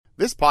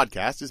This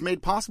podcast is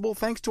made possible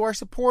thanks to our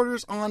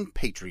supporters on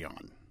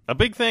Patreon. A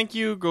big thank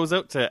you goes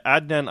out to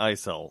Adnan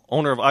Isel,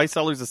 owner of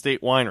Iseller's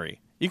Estate Winery.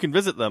 You can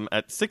visit them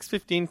at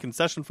 615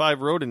 Concession 5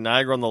 Road in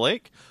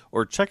Niagara-on-the-Lake,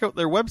 or check out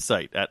their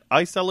website at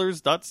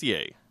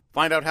isellers.ca.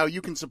 Find out how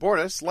you can support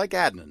us like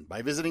Adnan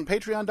by visiting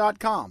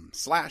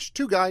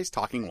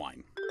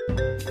patreon.com/2guystalkingwine.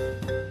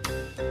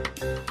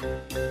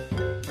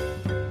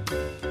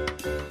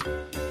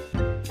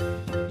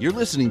 You're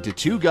listening to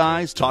Two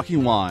Guys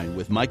Talking Wine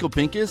with Michael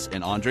Pincus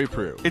and Andre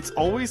Prue. It's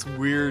always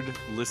weird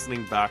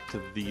listening back to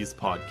these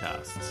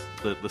podcasts,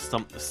 the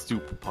Stump, the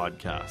Stoop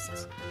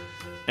podcasts.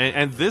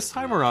 And this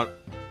time around,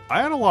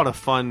 I had a lot of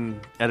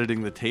fun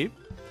editing the tape.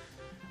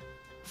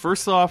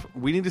 First off,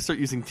 we need to start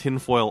using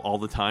tinfoil all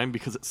the time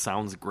because it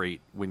sounds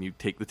great when you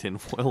take the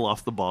tinfoil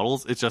off the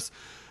bottles. It's just,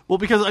 well,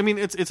 because, I mean,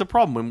 it's a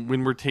problem.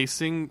 When we're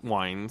tasting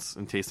wines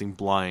and tasting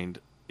blind,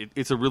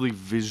 it's a really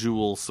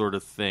visual sort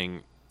of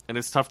thing. And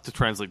it's tough to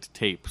translate to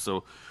tape.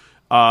 So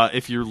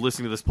if you're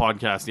listening to this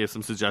podcast and you have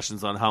some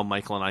suggestions on how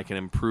Michael and I can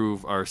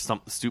improve our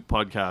Stump the Stoop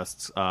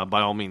podcasts, by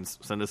all means,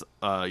 send us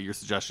your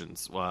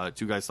suggestions.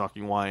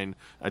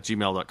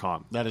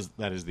 twoguystalkingwine@gmail.com. That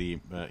is the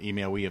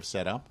email we have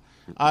set up.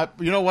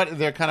 You know what?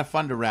 They're kind of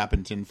fun to wrap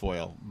in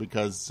tinfoil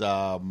because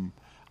I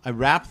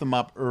wrapped them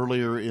up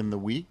earlier in the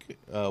week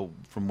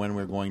from when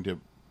we're going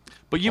to.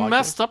 But you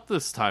messed up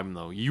this time,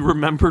 though. You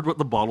remembered what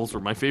the bottles were.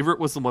 My favorite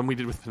was the one we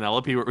did with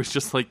Penelope, where it was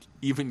just like,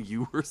 even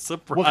you were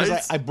surprised. Well,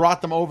 because I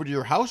brought them over to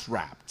your house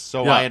wrapped,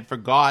 so I had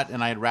forgot,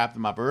 and I had wrapped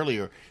them up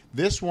earlier.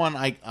 This one,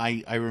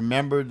 I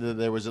remembered that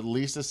there was at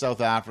least a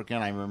South African.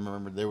 I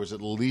remembered there was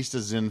at least a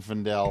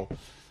Zinfandel.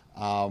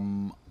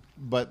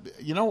 But,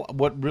 you know,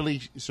 what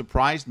really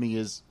surprised me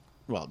is,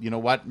 well, you know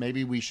what?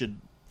 Maybe we should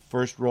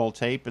first roll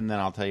tape, and then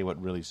I'll tell you what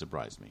really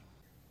surprised me.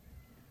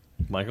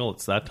 Michael,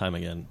 it's that time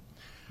again.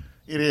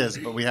 It is,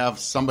 but we have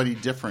somebody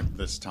different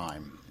this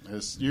time.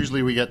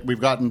 Usually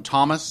we've gotten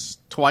Thomas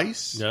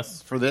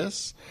twice for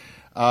this.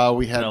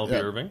 We had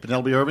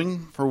Penelope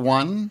Irving for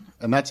one,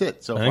 and that's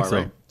it so far,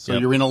 right? So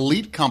you're in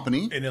elite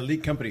company. An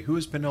elite company. Who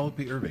is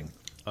Penelope Irving?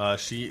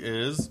 She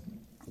is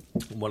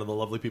one of the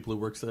lovely people who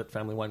works at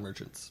Family Wine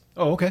Merchants.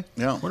 Oh, okay.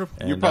 Yeah.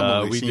 You've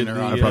probably seen her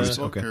on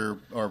Facebook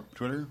or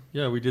Twitter.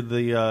 Yeah, we did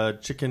the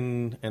fried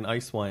chicken and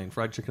ice wine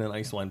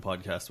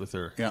podcast with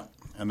her. Yeah.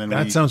 And then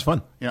that sounds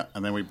fun. Yeah,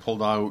 and then we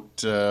pulled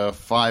out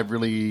 5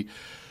 really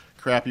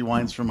crappy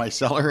wines from my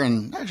cellar,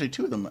 and actually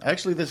 2 of them.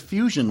 Actually, this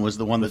Fusion was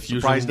the one that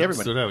surprised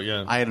everybody. Stood out,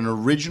 yeah. I had an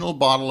original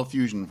bottle of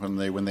Fusion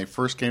when they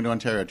first came to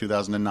Ontario,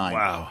 2009.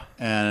 Wow!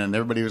 And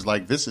everybody was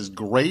like, "This is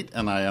great,"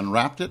 and I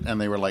unwrapped it,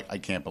 and they were like, "I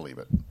can't believe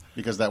it,"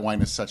 because that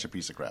wine is such a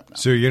piece of crap now.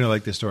 So you're gonna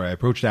like this story. I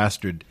approached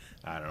Astrid,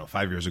 I don't know,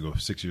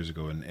 6 years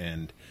ago,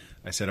 and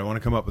I said I want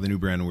to come up with a new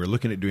brand, and we're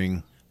looking at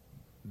doing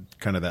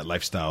kind of that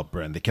lifestyle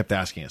brand. They kept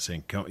asking us,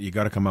 saying, you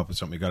got to come up with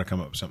something,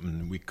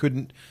 and we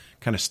couldn't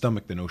kind of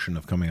stomach the notion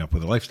of coming up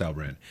with a lifestyle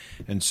brand.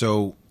 And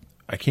so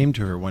I came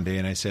to her one day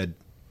and I said,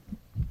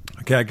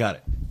 okay, I got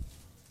it.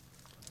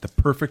 The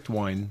perfect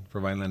wine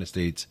for Vineland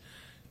Estates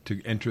to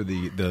enter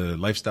the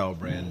lifestyle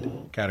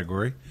brand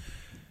category.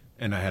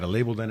 And I had a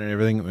label done and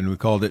everything, and we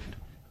called it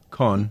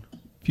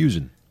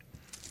Confusion.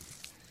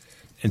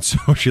 And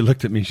so she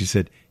looked at me and she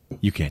said,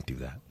 you can't do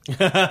that.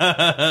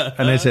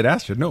 And I said,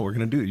 Astrid, no, we're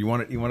going to do it. You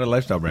want a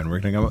lifestyle brand. We're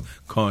going to come up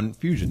with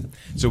Confusion.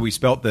 So we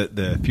spelt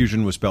the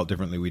fusion was spelt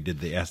differently. We did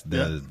the S,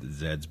 the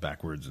Z's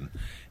backwards.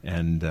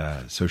 And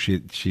so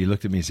she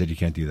looked at me and said, you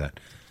can't do that.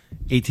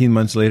 18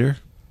 months later,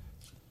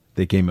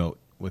 they came out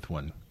with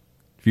one.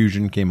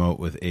 Fusion came out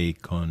with a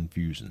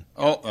Confusion.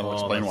 Oh, that'll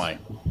explain why.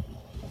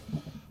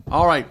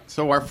 All right,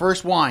 so our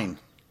first wine.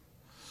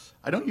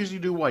 I don't usually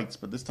do whites,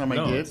 but this time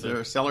I did.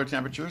 They're cellar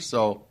temperature,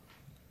 so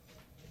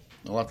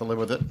I'll have to live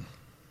with it.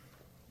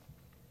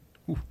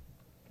 Ooh.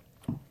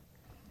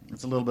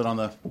 It's a little bit on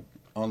the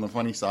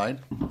funny side,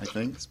 I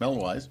think,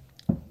 smell-wise.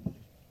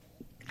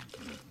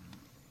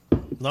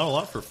 Not a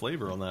lot for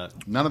flavor on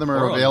that. None of them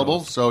are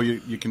available, so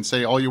you can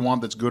say all you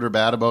want that's good or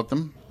bad about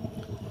them,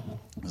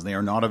 because they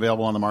are not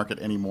available on the market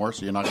anymore,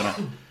 so you're not going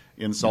to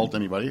insult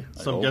anybody.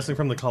 So I'm guessing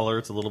from the color,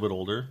 it's a little bit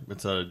older.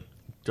 It's a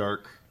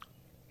dark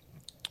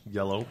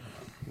yellow.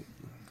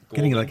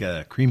 Getting like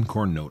a cream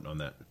corn note on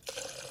that.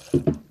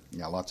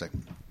 Yeah, lots of.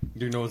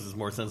 Your nose is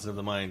more sensitive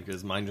than mine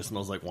because mine just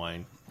smells like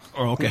wine.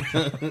 Oh, okay.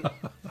 No,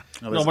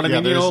 but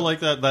I mean,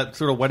 like that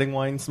sort of wedding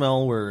wine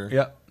smell where...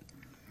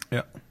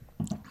 Yeah.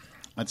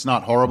 It's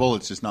not horrible.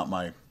 It's just not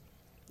my...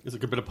 There's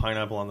like a bit of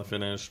pineapple on the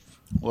finish.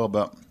 A little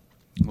bit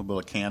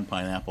of canned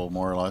pineapple,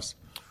 more or less.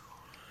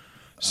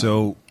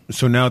 So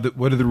now,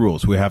 what are the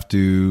rules? We have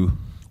to...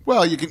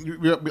 Well, you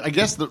can. I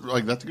guess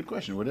that's a good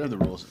question. What are the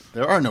rules?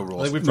 There are no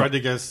rules. Like we've tried to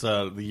guess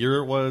the year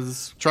it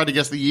was. Try to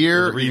guess the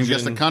year. You can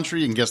guess the country.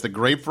 You can guess the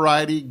grape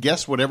variety.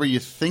 Guess whatever you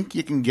think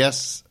you can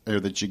guess or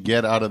that you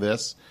get out of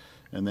this,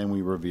 and then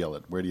we reveal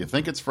it. Where do you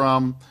think it's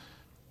from?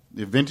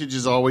 The vintage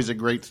is always a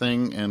great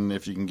thing, and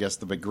if you can guess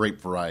the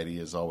grape variety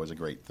is always a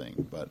great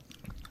thing. But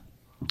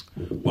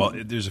well,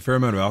 there's a fair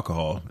amount of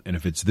alcohol, and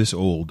if it's this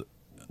old,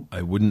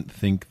 I wouldn't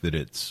think that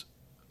it's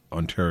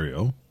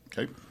Ontario.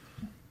 Okay.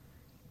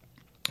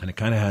 And it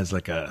kind of has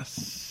like a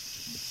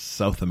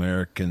South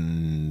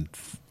American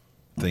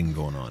thing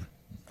going on.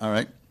 All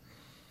right.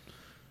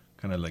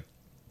 Kind of like...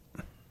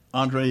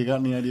 Andre, you got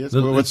any ideas?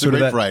 What's the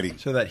grape variety?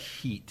 So that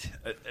heat.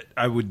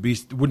 I wouldn't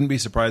be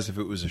surprised if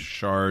it was a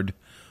Chard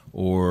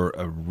or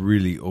a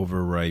really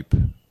overripe,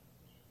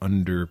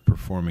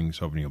 underperforming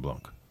Sauvignon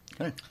Blanc.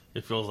 Okay.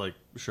 It feels like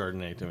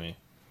Chardonnay to me.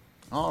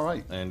 All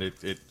right. And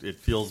it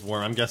feels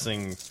warm. I'm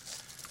guessing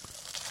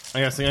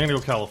I'm going to go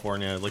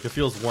California. Like, it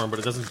feels warm, but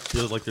it doesn't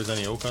feel like there's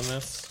any oak on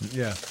this.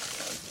 Yeah.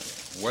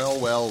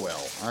 Well.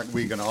 Aren't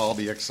we going to all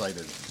be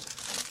excited?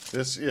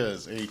 This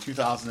is a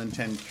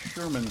 2010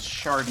 Sherman's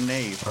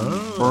Chardonnay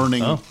from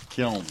Burning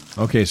Kiln.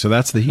 Okay, so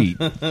that's the heat.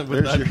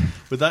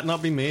 Would that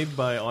not be made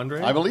by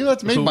Andre? I believe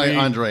that's made by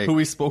Andre. Who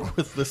we spoke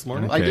with this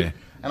morning. Okay. I did.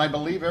 And I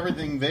believe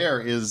everything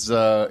there is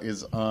a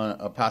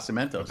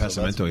Passamento.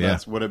 Passamento, yeah.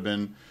 That would have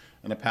been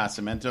an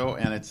Passamento,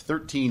 and it's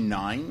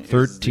 13.9.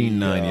 13.9,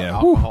 yeah.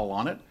 Alcohol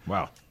on it.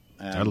 Wow.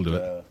 And, that'll do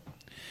it.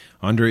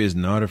 Andre is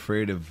not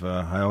afraid of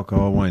high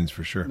alcohol wines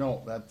for sure.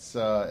 No, that's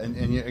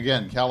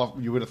again,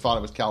 you would have thought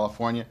it was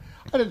California.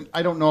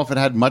 I don't know if it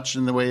had much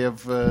in the way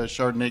of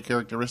Chardonnay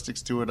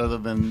characteristics to it, other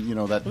than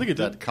that. I think it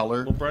that did.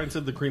 color. Well, Brian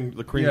said the cream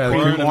corn,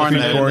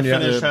 the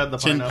finish had the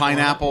tin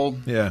pineapple.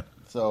 Yeah.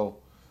 So,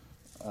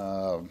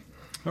 all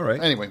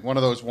right. Anyway, one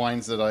of those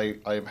wines that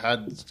I've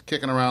had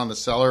kicking around the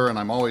cellar, and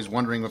I'm always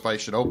wondering if I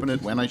should open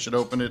it, when I should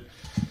open it,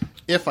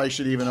 if I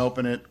should even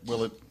open it.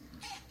 Will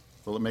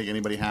it make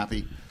anybody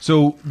happy?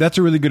 So that's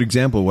a really good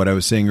example of what I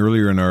was saying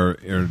earlier in our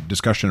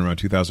discussion around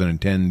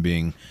 2010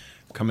 being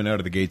coming out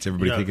of the gates,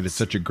 everybody thinking it's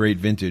such a great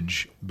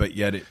vintage, but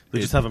yet they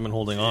just haven't been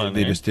holding on.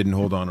 They just didn't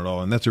hold on at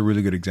all, and that's a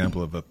really good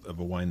example of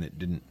a wine that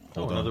didn't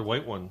hold on. Another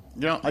white one.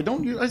 Yeah, I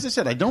don't. As I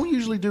said, I don't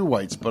usually do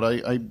whites, but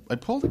I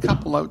pulled a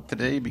couple out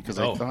today because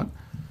I thought.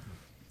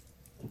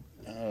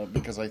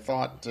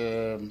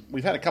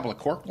 We've had a couple of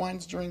cork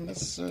wines during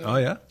this.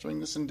 During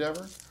this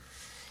endeavor.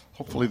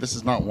 Hopefully, this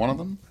is not one of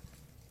them.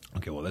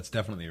 Okay, well, that's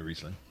definitely a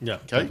Riesling. Yeah,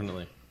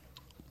 definitely.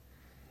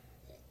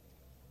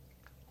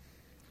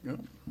 Yeah.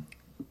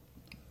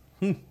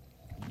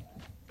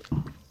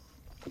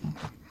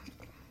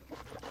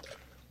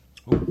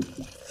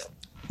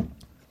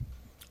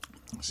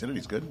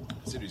 Acidity's good.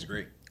 Acidity's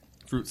great.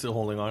 Fruit still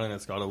holding on, and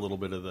it's got a little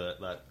bit of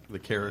the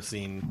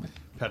kerosene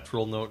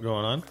petrol note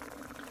going on.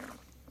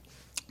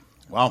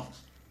 Wow.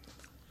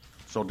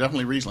 So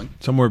definitely Riesling.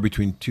 Somewhere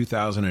between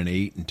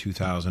 2008 and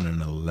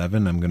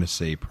 2011. I'm going to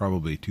say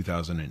probably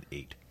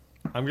 2008.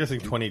 I'm guessing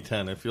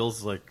 2010. It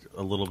feels like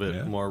a little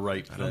bit more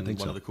ripe than one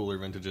so. of the cooler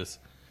vintages.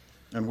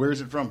 And where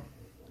is it from?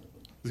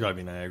 It's got to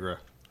be Niagara.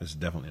 This is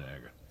definitely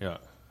Niagara. Yeah.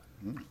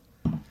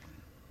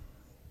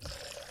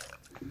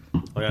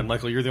 Oh yeah, and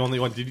Michael, you're the only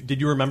one.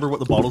 Did you remember what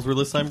the bottles were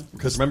this time?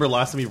 Because remember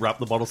last time we wrapped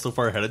the bottles so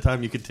far ahead of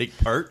time you could take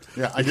part?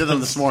 Yeah, I did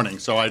them this morning,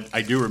 so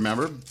I do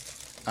remember.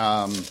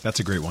 That's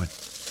a great wine.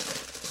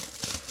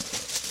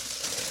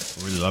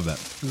 I really love that.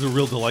 It was a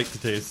real delight to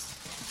taste.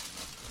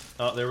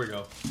 Oh, there we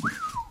go.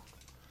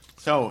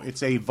 So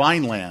it's a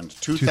Vineland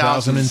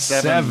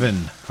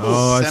 2007.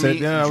 Oh, I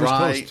said, I was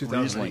close.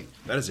 2008. Riesling.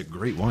 That is a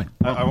great wine.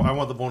 I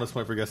want the bonus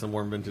point for guessing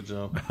warm vintage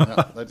now.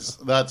 Yeah,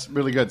 that's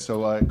really good.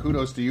 So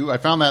kudos to you. I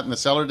found that in the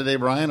cellar today,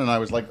 Brian, and I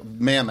was like,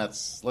 man,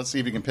 let's see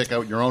if you can pick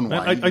out your own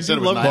wine. I do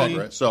love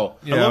Niagara.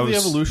 I love the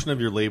evolution of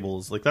your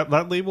labels. Like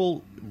that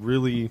label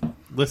really.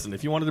 Listen,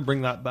 if you wanted to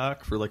bring that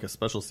back for like a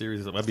special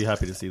series, I'd be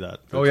happy to see that.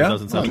 Oh yeah,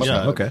 2007.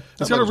 yeah. Okay.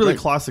 It's got a really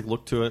classic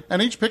look to it.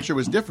 And each picture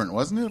was different,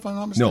 wasn't it? If I'm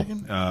not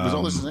mistaken, was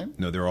all this the same?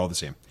 No, they're all the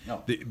same.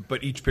 No.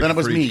 But each picture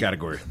for each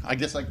category. I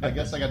guess I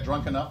got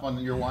drunk enough on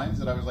your wines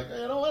that I was like,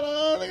 hey, you know what?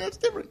 I think that's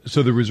different.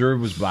 So the reserve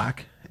was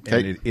black,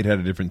 and it had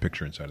a different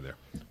picture inside of there.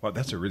 Wow,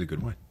 that's a really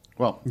good wine.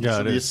 Well, yeah,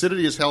 so the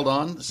acidity is held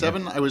on.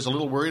 7, I was a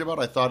little worried about.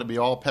 I thought it'd be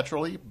all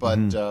petrol-y,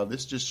 but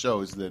this just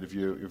shows that if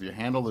you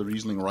handle the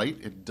Riesling right,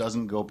 it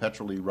doesn't go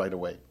petrol-y right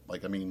away.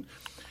 Like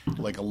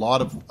a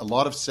lot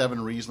of 7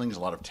 Rieslings, a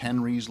lot of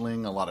 10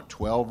 Riesling, a lot of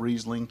 12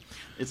 Riesling.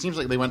 It seems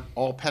like they went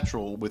all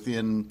petrol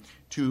within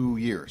 2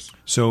 years.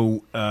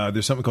 So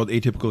there's something called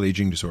atypical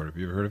aging disorder. Have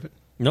you ever heard of it?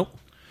 Nope.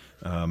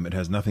 It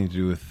has nothing to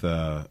do with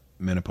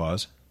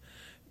menopause,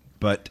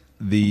 but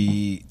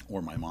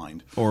or my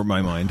mind.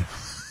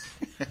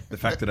 The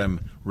fact that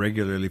I'm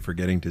regularly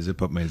forgetting to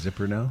zip up my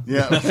zipper now.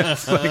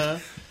 Yeah.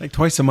 like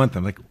twice a month.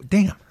 I'm like,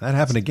 damn, that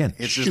happened again.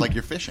 It's just like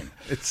you're fishing.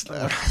 It's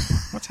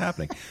what's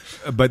happening?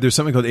 But there's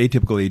something called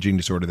atypical aging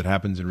disorder that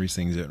happens in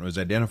Rieslings. It was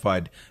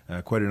identified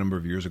quite a number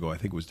of years ago. I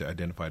think it was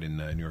identified in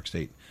New York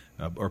State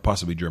or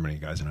possibly Germany,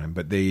 Geisenheim.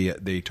 But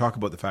they talk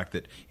about the fact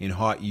that in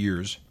hot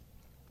years,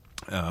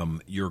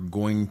 you're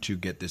going to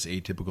get this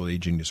atypical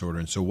aging disorder.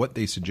 And so what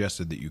they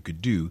suggested that you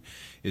could do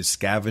is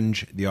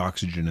scavenge the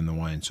oxygen in the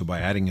wine. So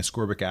by adding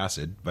ascorbic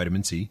acid,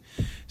 vitamin C,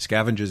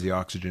 scavenges the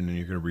oxygen, and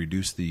you're going to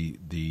reduce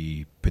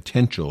the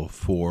potential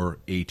for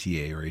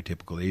ATA or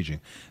atypical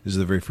aging. This is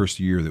the very first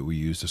year that we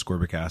used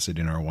ascorbic acid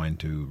in our wine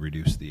to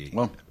reduce the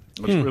Well,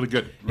 it was really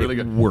good. Really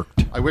good.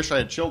 Worked. I wish I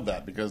had chilled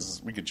that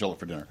because we could chill it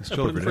for dinner. That's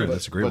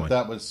a great But wine.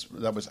 that was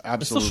absolutely.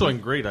 It's still showing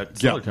great at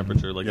cellar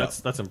temperature. Like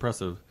that's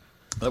impressive.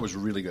 That was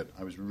really good.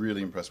 I was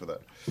really impressed with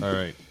that. All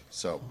right.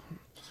 So,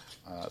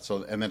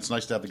 and it's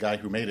nice to have the guy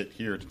who made it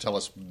here to tell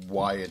us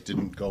why it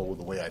didn't go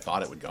the way I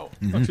thought it would go.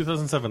 Oh,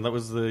 2007. That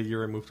was the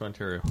year I moved to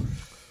Ontario.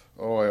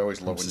 Oh, I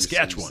always love when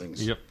Saskatchewan. you see these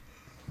things. Yep.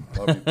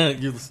 Love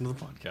you. You listen to the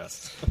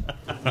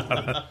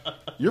podcast.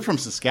 You're from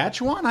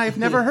Saskatchewan? I've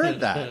never heard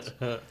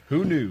that.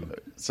 Who knew?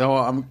 So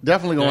I'm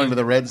definitely going to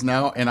the Reds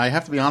now, and I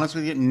have to be honest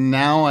with you,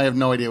 now I have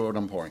no idea what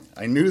I'm pouring.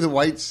 I knew the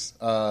whites,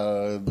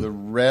 the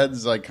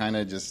Reds, I kind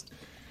of just,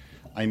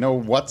 I know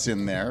what's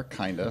in there,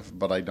 kind of,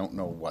 but I don't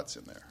know what's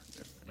in there,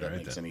 if that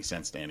makes any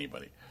sense to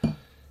anybody. I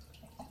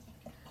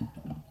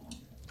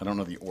don't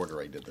know the order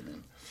I did them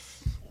in.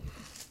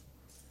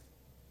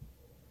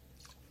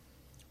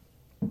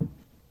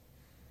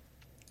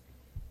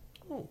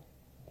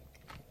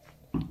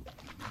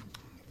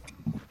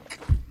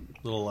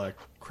 Little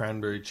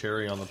cranberry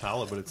cherry on the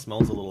palate, but it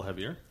smells a little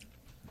heavier.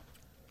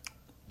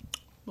 A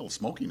little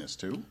smokiness,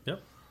 too.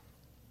 Yep.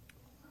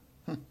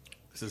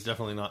 This is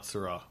definitely not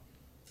Syrah.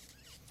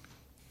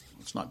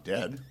 It's not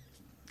dead.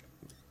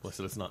 Well, I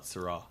said it's not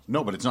Syrah.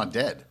 No, but it's not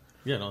dead.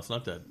 Yeah, no, it's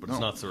not dead, but it's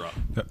not Syrah.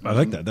 I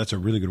like that. That's a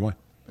really good wine.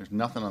 There's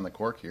nothing on the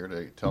cork here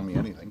to tell me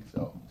anything.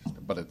 So,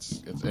 but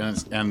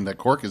and the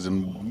cork is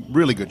in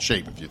really good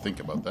shape if you think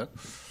about that.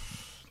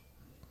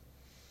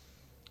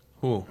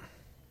 Ooh.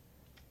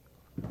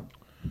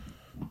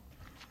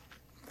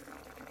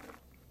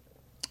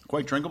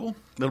 Quite drinkable.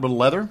 A little bit of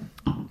leather.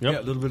 Yep. Yeah,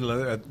 a little bit of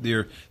leather.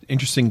 They're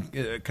interesting,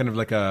 kind of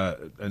like a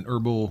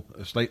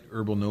slight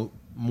herbal note,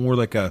 more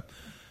like a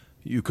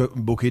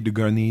bouquet de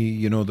garni.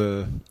 You know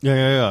the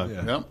Yeah.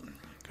 Yep.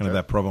 kind of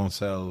that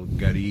Provençal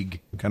garrigue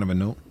kind of a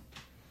note.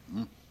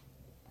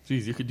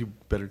 Jeez, you could do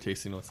better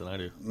tasting notes than I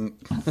do.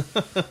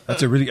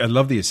 That's I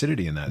love the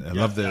acidity in that. I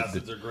love the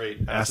acids are great.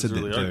 Acid, Acids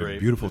really are the great.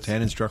 beautiful It's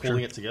tannin structure.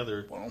 Holding it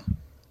together. Well,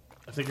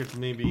 I think it's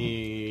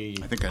maybe.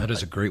 I think That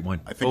is a great wine.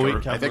 I think I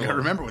Cabernet.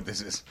 remember what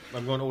this is.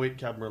 I'm going 08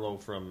 Cab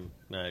Merlot from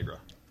Niagara.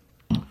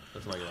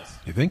 That's my guess.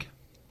 You think?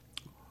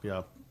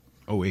 Yeah.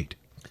 Oh, 8.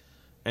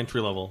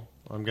 Entry level.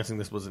 I'm guessing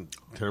this wasn't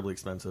terribly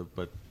expensive,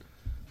 but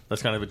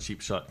that's kind of a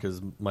cheap shot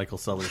because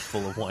Michael's cellar is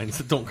full of wines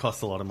that don't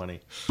cost a lot of money.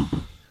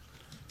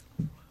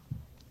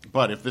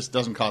 But if this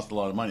doesn't cost a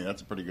lot of money,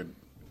 that's a pretty good.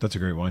 That's a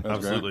great wine. That's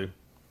Absolutely.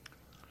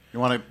 You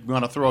want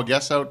to throw a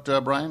guess out,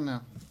 Brian,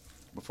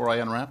 before I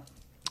unwrap?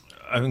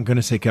 I'm going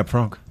to say Cap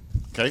Franc,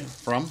 Okay,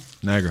 from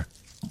Niagara.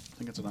 I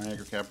think it's a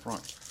Niagara Cab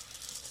Franc.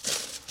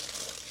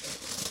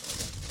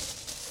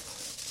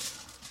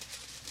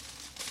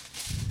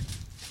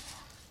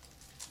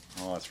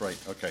 Oh, that's right.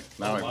 Okay,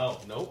 now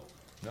Wow. Nope.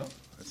 No.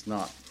 it's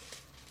not.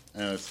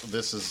 And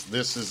this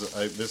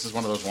is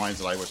one of those wines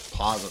that I was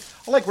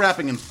positive. I like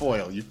wrapping in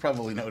foil. You've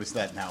probably noticed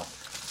that now.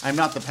 I'm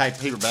not the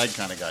paper bag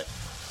kind of guy.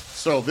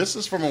 So this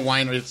is from a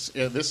winery.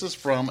 This is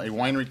from a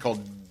winery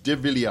called De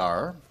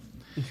Villiers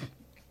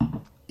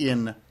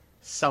in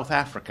South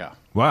Africa.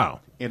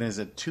 Wow. It is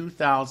a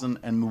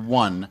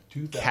 2001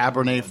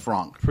 Cabernet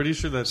Franc. Pretty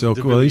sure that's So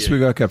De well, at least we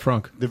Villiers. got Cap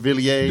Franc. De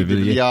Villiers, De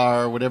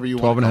Villiers, whatever you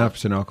want.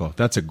 12.5% alcohol.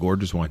 That's a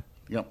gorgeous wine.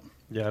 Yep.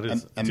 Yeah, it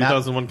is. And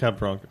 2001 Cab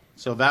Franc.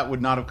 So that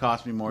would not have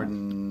cost me more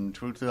than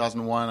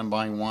 2001. I'm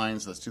buying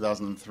wines. That's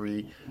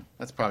 2003.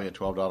 That's probably a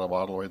 $12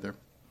 bottle right there.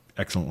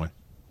 Excellent wine.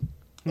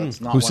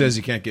 That's not Who one- says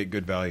you can't get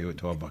good value at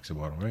 $12 a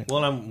bottle, right?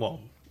 Well,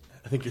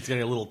 I think it's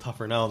getting a little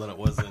tougher now than it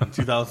was in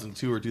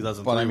 2002 or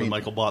 2003 But I mean- when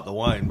Michael bought the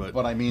wine.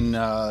 But I mean,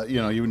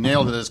 you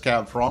nailed it as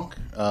Cab Franc.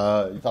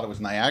 You thought it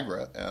was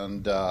Niagara,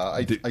 and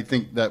I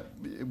think that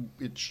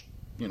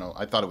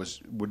I thought it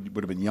would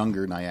have been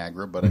younger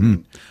Niagara, but I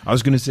mean, I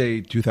was going to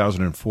say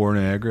 2004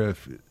 Niagara.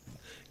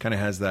 Kind of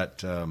has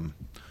that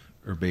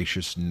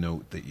herbaceous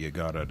note that you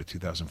got out of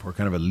 2004.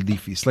 Kind of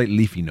a slight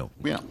leafy note.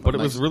 yeah. But it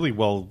was really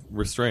well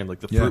restrained. Like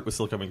the fruit was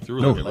still coming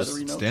through. No, Like it was,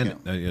 leathery notes,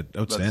 outstanding.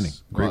 Outstanding.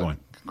 That's- Great well, wine.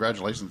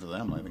 Congratulations to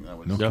them. I think that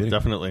was. No yeah, kidding.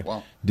 definitely.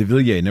 Wow. De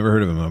Villiers, never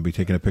heard of him. I'll be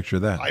taking a picture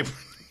of that.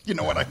 You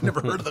know what? I've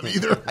never heard of them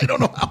either. I don't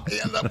know how I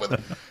end up with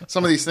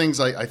some of these things.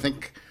 I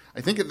think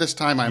at this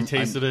time You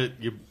tasted it.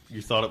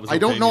 You thought it was. I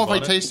don't okay, know you if I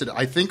bought it? tasted it.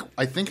 I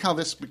think how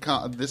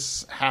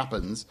this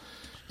happens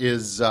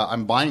is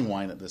I'm buying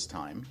wine at this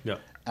time. Yeah.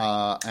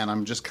 And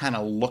I'm just kind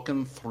of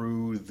looking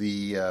through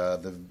the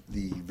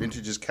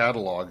vintages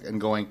catalog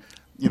and going,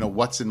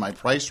 what's in my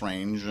price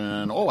range?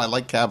 And I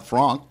like Cab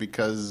Franc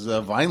because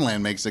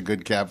Vineland makes a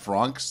good Cab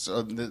Franc.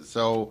 So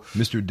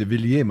Mr. De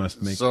Villiers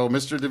must make. so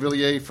Mr. De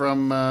Villiers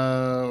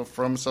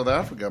from South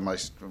Africa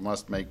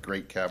must make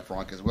great Cab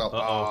Franc as well.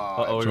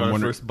 Uh-oh, we So got our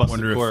wonder- first busted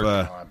wonder if, cork.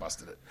 I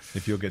busted it.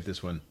 If you'll get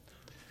this one.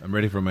 I'm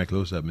ready for my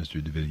close-up,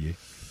 Mr. De Villiers.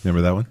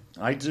 Remember that one?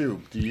 I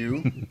do. Do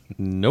you?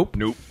 Nope.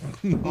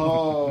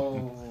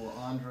 Oh,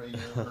 Andre,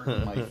 you're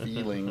hurting my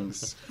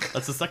feelings.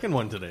 That's the second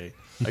one today.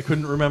 I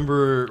couldn't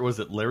remember. Was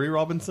it Larry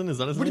Robinson? Is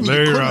that his What do name? you mean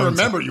you couldn't Robinson.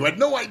 remember? You had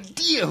no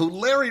idea who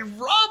Larry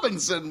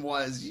Robinson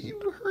was.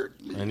 You hurt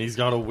me. And he's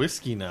got a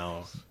whiskey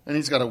now. And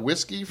he's got a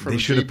whiskey from They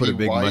should have put a JP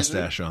big Weiser.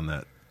 mustache on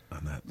that.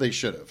 They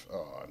should have.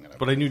 Oh, I'm gonna.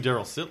 But I knew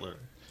Daryl Sittler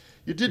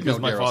You did because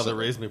know my Darryl father Sittler.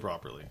 raised me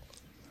properly.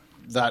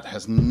 That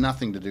has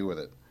nothing to do with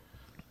it.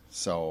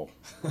 So,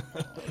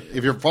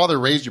 if your father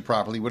raised you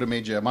properly, he would have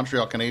made you a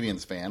Montreal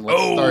Canadiens fan. Let's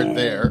start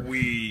there.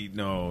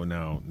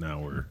 Now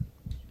we're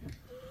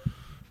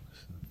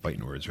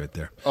fighting words right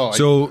there. Oh,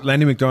 so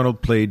Lanny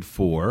McDonald played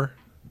for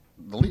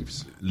The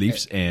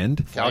Leafs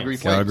and Calgary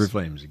Flames. Calgary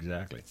Flames,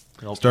 exactly.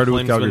 Started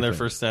with Calgary win their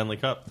first Stanley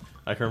Cup.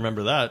 I can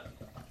remember that.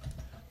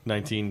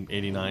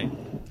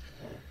 1989.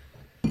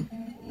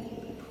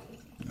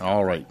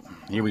 All right.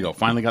 Here we go.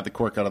 Finally got the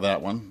cork out of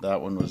that one.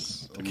 That one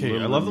was okay.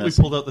 I love that we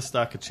pulled out the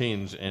stack of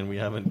change and we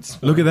haven't.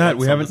 Look at that.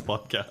 We haven't this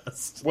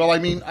podcast. Well, I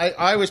mean,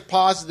 I was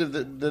positive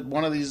that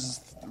one of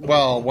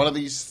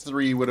these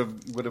three would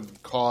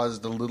have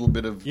caused a little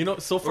bit of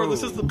so far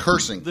this is the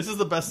cursing. This is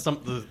the best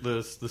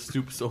the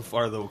stoop so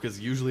far though, because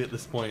usually at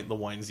this point the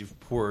wines you've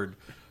poured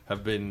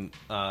have been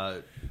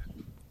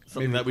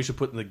something that we should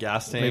put in the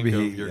gas tank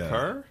of your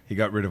car. He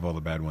got rid of all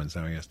the bad ones.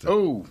 Now he has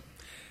to.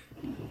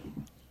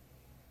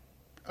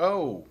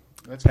 Oh.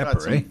 That's pepper,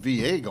 got some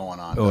VA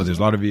going on. Oh, there's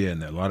a lot of VA in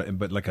there.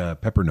 But like a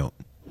pepper note.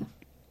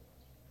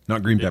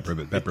 Not green pepper,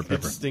 but pepper.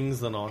 It stings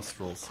the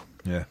nostrils.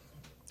 Yeah.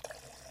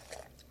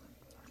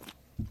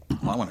 Well,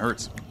 that one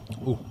hurts.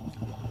 Ooh.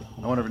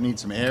 I wonder if it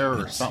needs some air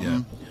or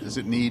something. Yeah. Does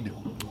it need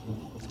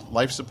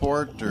life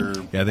support or?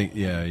 Yeah, I think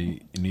you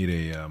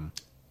need a.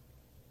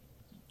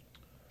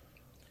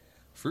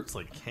 Fruit's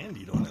like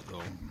candied on it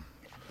though,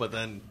 but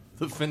then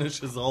the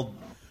finish is all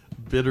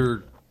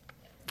bitter.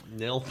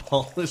 Nail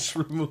polish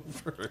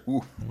remover.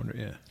 Ooh, I wonder.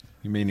 Yeah,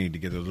 you may need to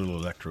get those little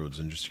electrodes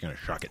and just kind of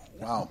shock it.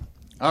 Wow.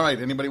 All right.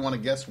 Anybody want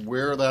to guess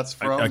where that's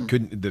from? I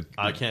couldn't.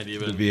 I can't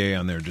even. The VA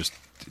on there just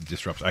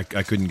disrupts. I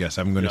couldn't guess.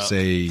 I'm going to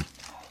say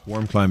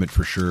warm climate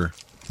for sure.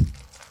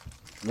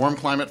 Warm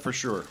climate for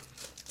sure.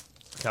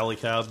 Cali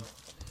Cab.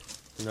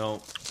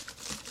 No.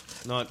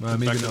 Not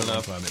maybe not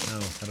enough. Warm climate. No,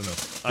 I don't know.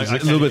 I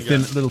a little bit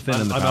thin. Little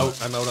thin. I'm out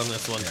on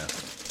this one.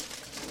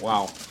 Yeah.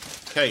 Wow.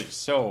 Okay.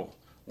 So.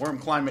 Warm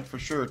climate for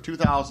sure.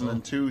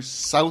 2002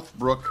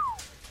 Southbrook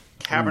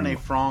Cabernet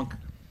Franc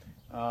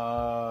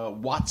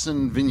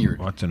Watson Vineyard.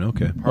 Watson,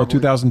 okay. Well,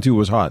 2002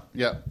 was hot.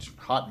 Yeah,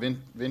 hot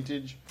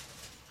vintage.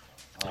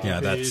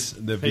 Yeah, that's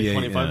the paid VA.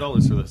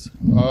 $25 for this.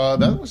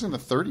 That was in the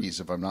 30s,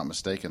 if I'm not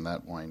mistaken.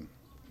 That wine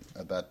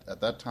at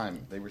that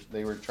time they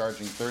were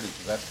charging 30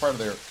 because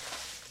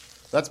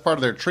that's part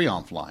of their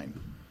Triumph line.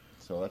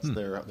 So that's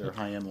their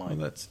high end line.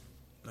 Well,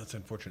 that's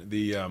unfortunate.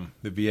 The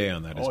VA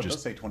on that is it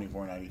just. Does say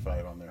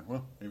 $24.95 on there.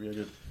 Well, maybe I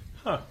did.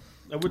 Huh.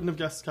 I wouldn't have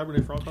guessed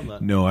Cabernet Franc on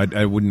that. No,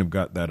 I wouldn't have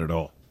got that at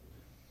all.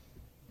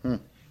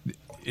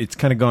 It's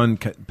kind of gone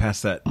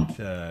past that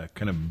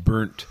kind of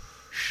burnt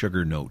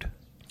sugar note.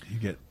 You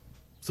get.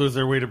 So is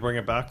there a way to bring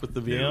it back with the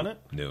VA on it?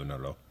 No,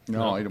 not at all.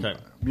 No, okay.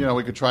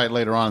 We could try it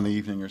later on in the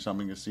evening or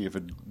something to see if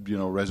it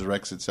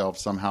resurrects itself,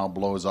 somehow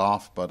blows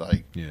off. But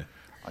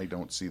I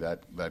don't see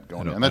that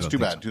going. And that's too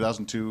bad. So.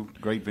 2002,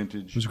 great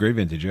vintage. It was a great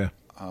vintage, yeah.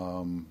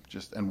 And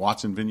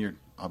Watson Vineyard,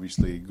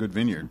 obviously a good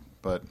vineyard,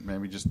 but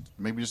maybe just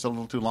a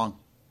little too long.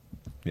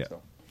 Yeah,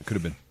 it could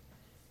have been.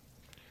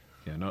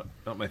 Yeah,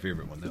 not my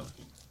favorite one though.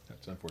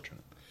 That's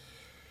unfortunate.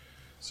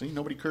 See,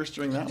 nobody cursed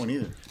during that one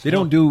either. They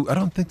don't do. I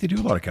don't think they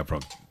do a lot of Cab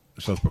Franc.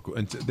 Southbrook,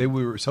 and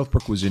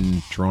Southbrook was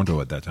in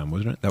Toronto at that time,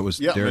 wasn't it? That was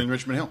in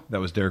Richmond Hill.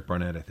 That was Derek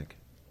Barnett, I think.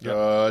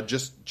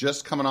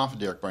 Just coming off of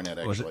Derek Barnett,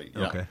 actually.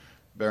 Was it? Okay.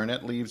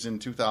 Barnett leaves in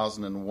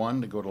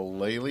 2001 to go to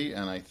Lely,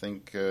 and I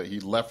think he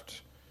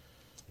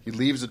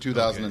leaves the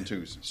 2002s.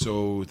 Okay.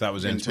 So that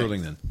was Anne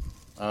Sperling then?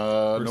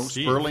 No,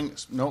 Steve. Sperling.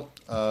 No.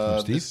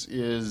 This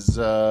is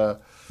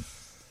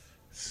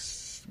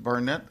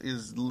Barnett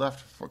is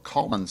left for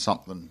Colin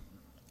something.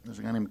 There's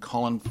a guy named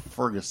Colin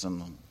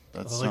Ferguson.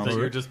 That's like that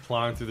you're just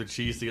plowing through the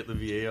cheese to get the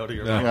VA out of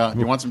your mouth. Yeah,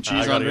 you want some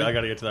cheese on it? I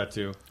got to get to that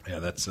too. Yeah,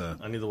 that's.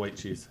 I need the white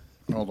cheese.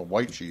 Oh, the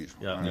white cheese.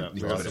 Yeah, We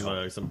got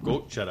some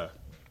goat cheddar.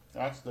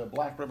 That's the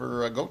Black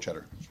River goat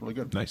cheddar. It's really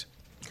good. Nice.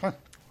 Okay.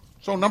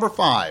 So number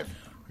 5.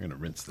 I'm going to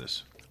rinse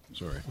this.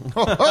 Sorry.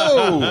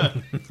 Oh!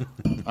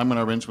 I'm going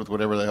to rinse with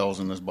whatever the hell's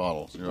in this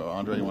bottle. So,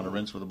 Andre, you want to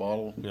rinse with a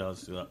bottle? Yeah,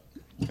 let's do that.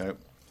 Okay.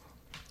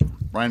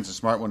 Brian's the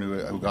smart one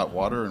who got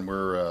water, and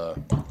we're...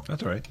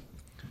 That's all right.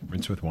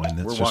 Rinse with wine,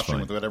 that's we're just washing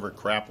fine. with whatever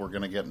crap we're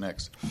going to get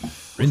next.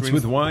 Rinse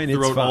with wine, it's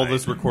fine. Throughout all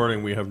this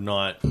recording, we have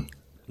not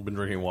been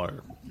drinking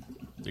water,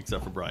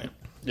 except for Brian.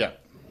 Yeah.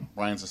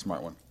 Brian's the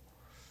smart one.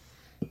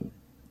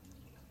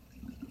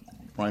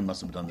 Brian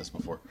must have done this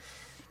before.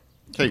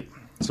 Okay,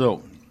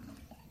 so...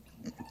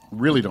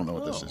 Really don't know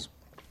what this is.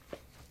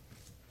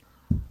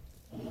 A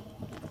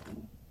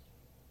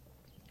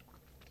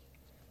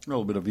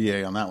little bit of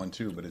VA on that one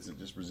too, but is it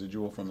just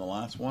residual from the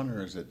last one,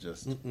 or is it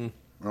just?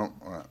 Oh,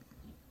 all right.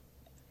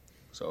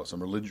 So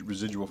some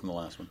residual from the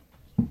last one.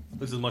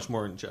 This is much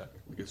more in check.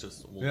 It's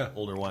just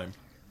older wine.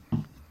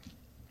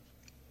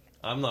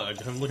 I'm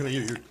looking at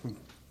you.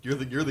 You're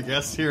the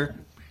guest here.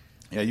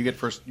 Yeah, you get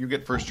first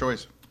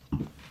choice.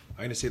 I'm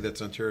going to say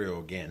that's Ontario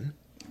again.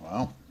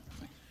 Wow.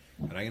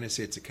 And I'm going to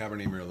say it's a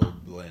Cabernet Merlot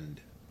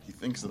blend. He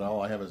thinks that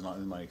all I have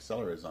in my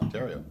cellar is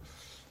Ontario.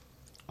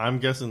 I'm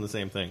guessing the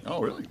same thing.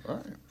 Oh, really? All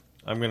right.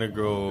 I'm going to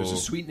go... There's a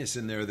sweetness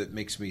in there that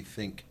makes me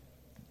think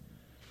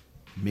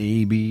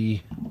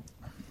maybe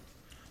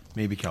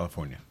maybe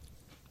California,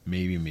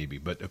 maybe,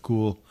 but a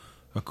cool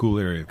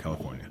area of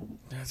California.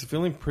 Yeah, it's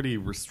feeling pretty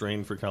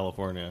restrained for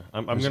California.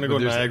 I'm going to go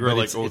Niagara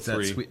like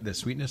 03. The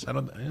sweetness. I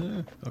don't.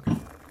 Okay.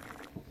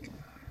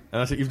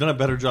 And I think you've done a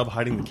better job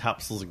hiding the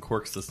capsules and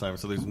corks this time,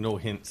 so there's no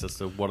hints as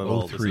to what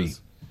all this 03.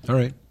 is. All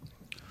right.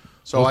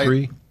 So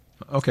 03.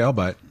 Okay, I'll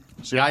buy it.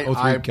 See, I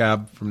 03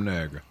 cab from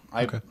Niagara.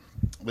 Okay.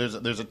 There's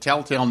a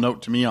telltale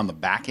note to me on the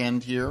back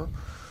end here.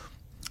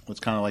 It's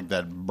kind of like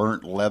that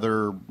burnt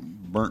leather,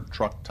 burnt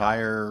truck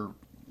tire,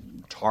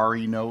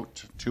 tarry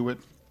note to it.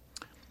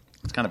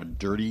 It's kind of a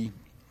dirty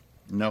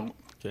note.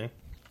 Okay.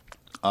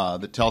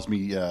 That tells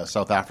me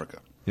South Africa.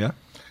 Yeah.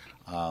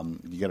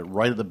 You get it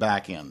right at the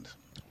back end.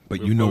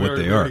 But you know what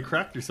they You are. already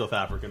cracked your South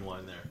African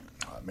wine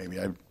there. Maybe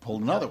I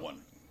pulled another one.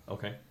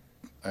 Okay.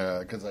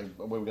 Because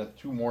we've got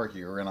two more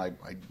here, and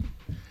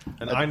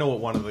I know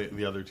what one of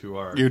the other two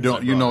are. you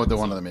know what the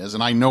one of them is,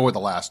 and I know what the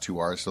last two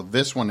are. So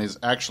this one is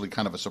actually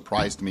kind of a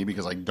surprise to me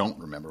because I don't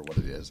remember what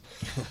it is.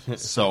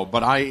 So,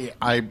 but I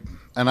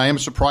am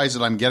surprised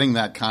that I'm getting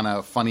that kind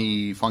of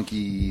funny,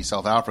 funky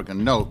South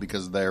African note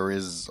because there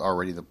is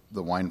already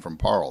the wine from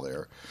Parle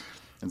there.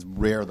 It's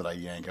rare that I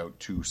yank out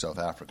to South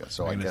Africa.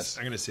 So I guess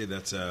I'm going to say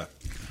that's a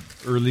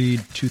early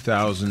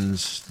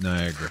 2000s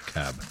Niagara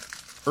cab.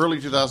 Early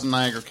 2000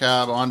 Niagara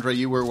cab. Andre,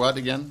 you were what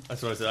again?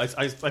 That's what I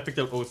said. I picked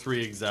out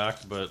 03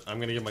 exact, but I'm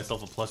going to give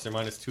myself a plus or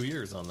minus 2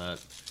 years on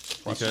that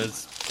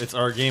because it's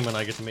our game and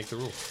I get to make the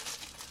rules.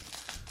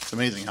 It's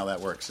amazing how that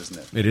works, isn't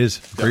it? It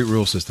is. Great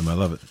rule system. I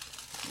love it.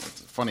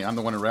 It's funny. I'm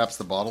the one who wraps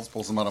the bottles,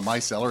 pulls them out of my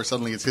cellar.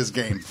 Suddenly it's his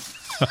game.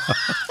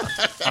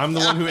 I'm the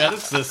one who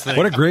edits this thing.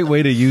 What a great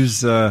way to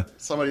use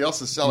somebody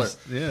else's cellar.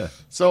 Yeah.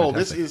 So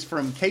Fantastic. this is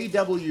from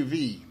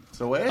KWV.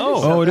 So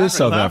it is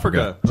South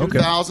Africa. Okay.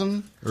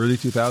 2000. Early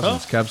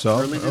 2000s Cab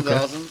Sauv. Early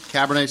 2000.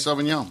 Cabernet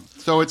Sauvignon.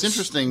 So it's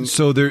interesting.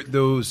 So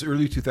those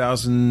early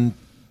 2000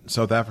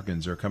 South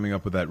Africans are coming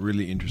up with that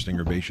really interesting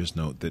herbaceous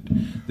note that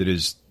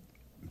is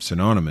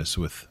synonymous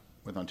with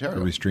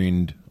Ontario.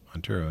 restrained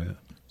Ontario. Yeah.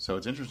 So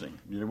it's interesting.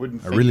 You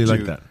wouldn't. I really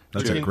like that.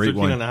 That's a great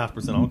wine.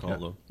 13.5% alcohol,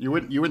 though. You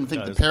wouldn't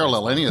think to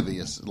parallel any of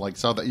these like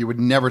South. You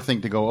would never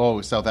think to go,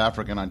 South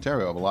Africa and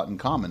Ontario have a lot in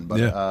common,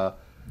 but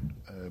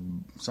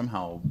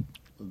somehow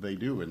they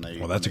do. And they.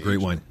 Well, that's a great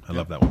wine. I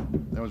love that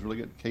one. That was really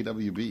good.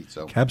 KWV.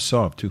 So Cab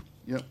Sauv too.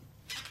 Yep.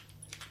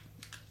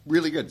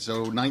 Really good.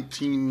 So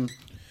 19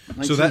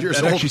 so that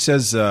years old. actually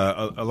says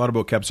a lot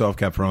about Cab Sauv,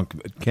 Cab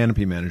Franc.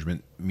 Canopy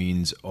management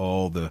means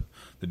all the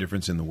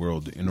difference in the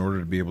world. In order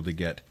to be able to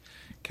get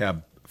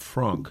Cab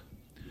Franc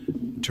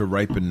to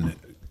ripen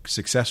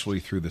successfully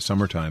through the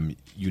summertime,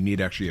 you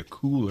need actually a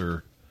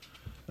cooler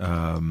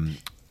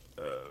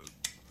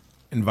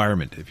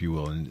environment, if you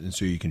will, and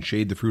so you can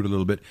shade the fruit a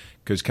little bit,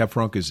 because Cab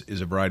Franc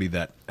is a variety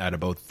that at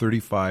about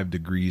 35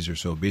 degrees or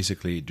so,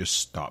 basically it just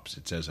stops.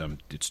 It says,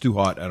 it's too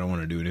hot, I don't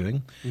want to do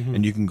anything,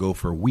 and you can go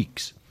for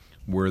weeks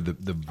where the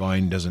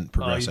vine doesn't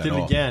progress at all. You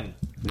did it again.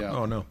 Yeah.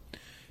 Oh, no.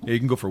 Yeah, you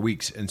can go for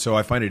weeks, and so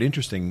I find it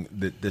interesting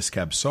that this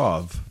Cab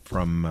Sauv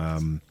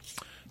from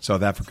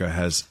South Africa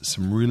has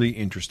some really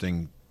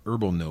interesting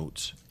herbal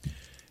notes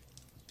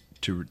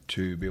to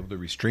be able to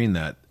restrain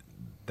that.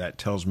 That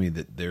tells me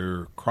that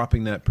they're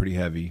cropping that pretty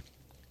heavy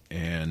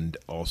and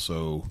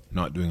also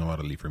not doing a lot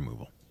of leaf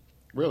removal.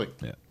 Really?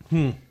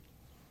 Yeah.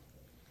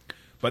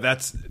 But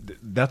that's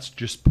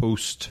just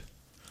post.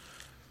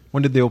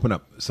 When did they open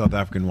up South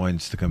African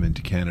wines to come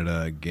into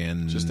Canada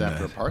again? Just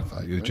after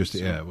apartheid. It was just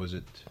right? was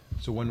it?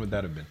 So when would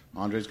that have been?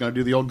 Andre's going to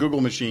do the old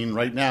Google machine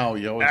right now.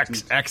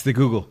 Axe the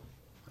Google.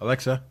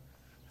 Alexa.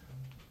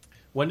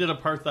 When did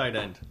apartheid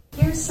end?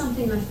 Here's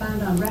something I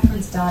found on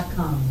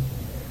reference.com.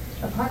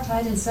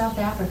 Apartheid in South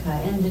Africa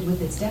ended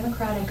with its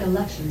democratic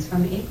elections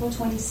from April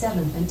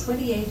 27th and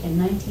 28th in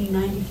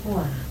 1994.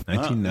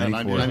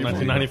 1994.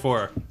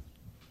 1994.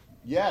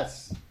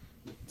 Yes.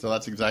 So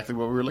that's exactly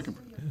what we were looking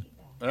for.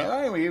 Yeah.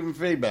 All right, we gave him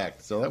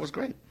feedback, so that was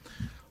great.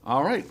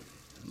 All right,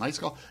 nice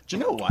call. Do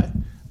you know what?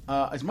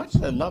 As much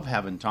as I love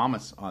having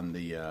Thomas on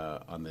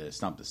the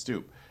Stump the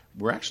Stoop,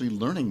 we're actually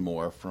learning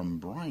more from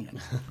Brian.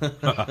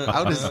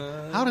 How does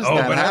that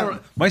happen?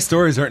 My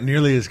stories aren't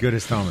nearly as good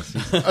as Thomas.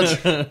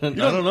 I don't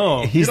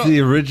know. He's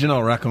the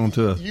original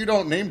raconteur. You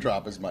don't name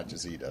drop as much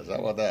as he does. How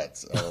about that?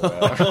 So,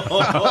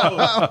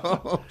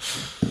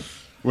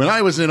 when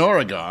I was in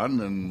Oregon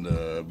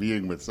and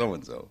being with so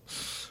and so,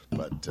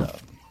 but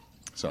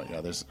so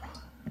yeah,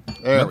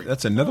 there we go.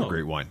 That's another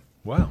great wine.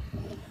 Wow,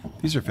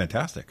 these are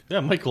fantastic. Yeah,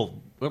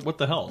 Michael, what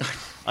the hell?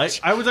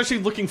 I was actually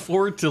looking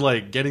forward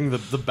to getting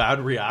the bad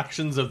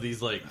reactions of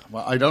these well,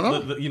 I don't know.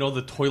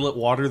 The toilet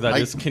water that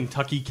is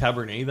Kentucky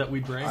Cabernet that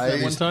we drank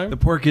at one time. The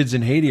poor kids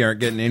in Haiti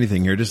aren't getting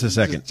anything here. Just a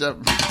second. There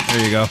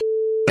you go.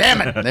 Damn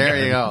it!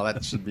 There you go.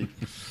 That should be.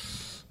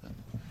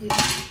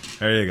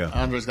 There you go.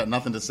 Andre's got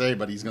nothing to say,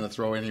 but he's going to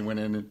throw anyone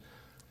in.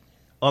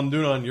 I'm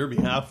doing it on your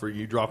behalf for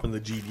you dropping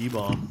the GD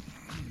bomb.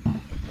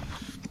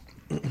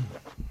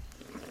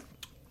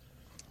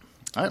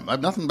 I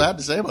have nothing bad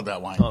to say about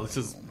that wine. Oh, this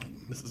is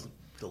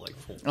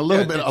delightful. A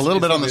little bit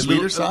on the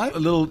sweeter side. A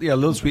little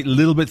sweet, a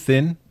little bit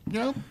thin,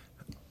 Yeah,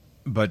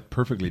 but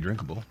perfectly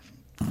drinkable.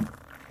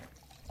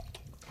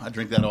 I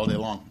drink that all day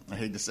long. I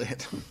hate to say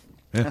it.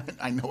 Yeah.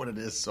 I know what it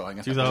is, so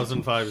I'm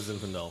 2005 is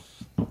Zinfandel.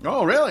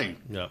 Oh, really?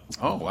 Yeah.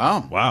 Oh,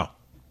 wow. Wow.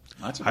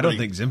 That's a I don't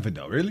pretty- think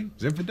Zinfandel. Really?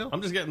 Zinfandel?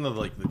 I'm just getting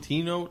the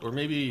tea note, or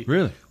maybe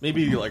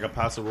like a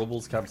Paso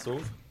Robles Cab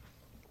Sauv.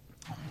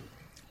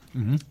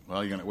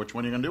 Well, which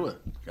one are you gonna do with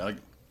it? Gotta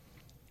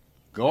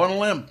go on a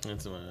limb.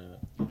 That's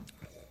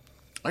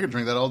I could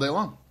drink that all day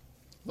long.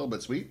 A little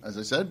bit sweet, as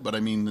I said, but I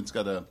mean, it's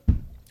got a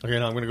Okay,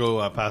 now I'm going to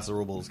go Paso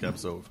Robles Cab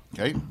Sauv.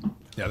 okay.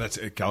 Yeah, that's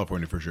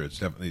California for sure. It's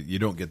definitely, you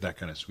don't get that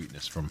kind of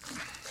sweetness from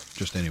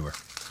just anywhere.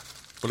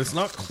 But it's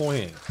not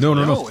cloying.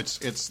 No.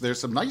 It's there's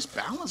some nice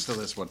balance to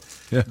this one.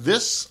 Yeah.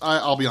 This,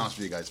 I'll be honest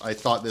with you guys. I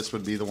thought this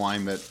would be the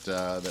wine that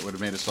that would have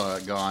made us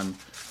gone,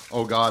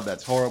 oh God,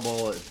 that's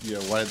horrible.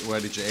 Why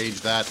did you age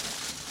that?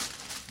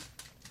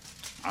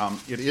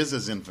 It is a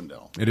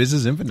Zinfandel. It is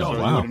a Zinfandel. So you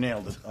Wow. would have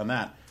nailed it on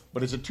that.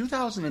 But it's a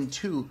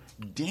 2002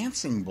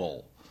 Dancing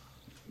Bull.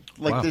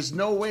 Like, there's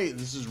no way.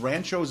 This is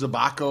Rancho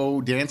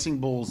Zabaco Dancing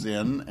Bulls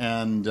in.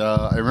 And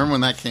I remember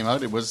when that came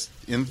out, it was,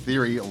 in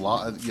theory, you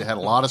had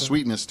a lot of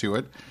sweetness to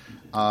it.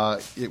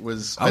 It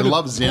was, I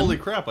love Zin. Holy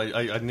crap,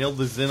 I nailed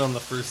the Zin on the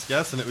first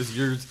guess, and it was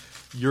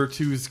your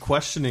two's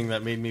questioning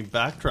that made me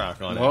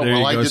backtrack on it. Well, There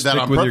you I go. did that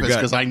Stick on with your purpose gut.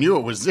 because I knew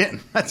it was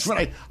Zin. That's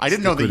what I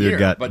didn't know the with your year,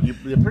 gut. but you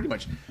pretty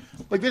much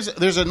like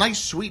there's a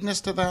nice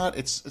sweetness to that.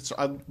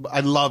 I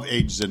love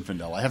aged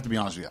Zinfandel. I have to be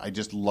honest with you. I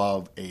just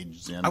love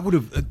aged Zin. I would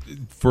have,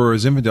 for a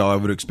Zinfandel, I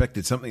would have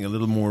expected something a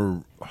little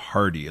more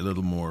hardy, a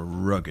little more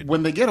rugged.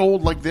 When they get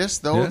old like this,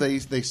 though, Yeah.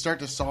 they start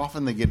to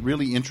soften. They get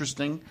really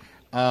interesting.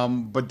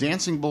 But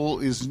Dancing Bull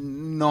is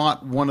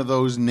not one of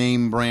those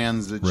name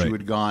brands that Right. you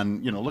had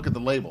gone, look at the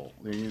label.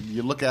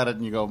 You look at it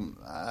and you go,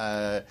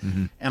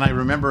 and I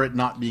remember it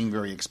not being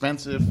very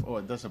expensive. Oh,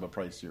 it does have a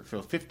price here. For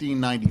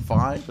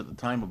 $15.95 at the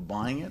time of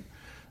buying it.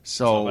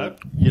 So,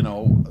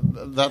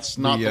 that's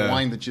not the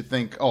wine that you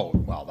think, oh,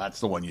 well, that's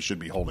the one you should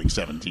be holding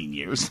 17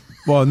 years.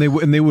 Well, and they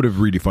would have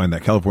redefined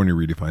that. California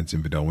redefined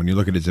Zinfandel. When you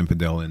look at a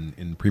Zinfandel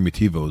in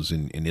Primitivos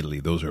in Italy,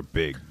 those are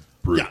big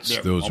brutes.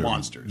 they're those are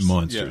monsters.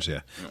 Monsters,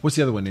 yeah. What's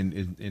the other one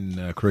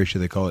in Croatia?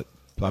 They call it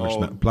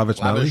Plavic Plavic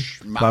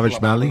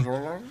Mali.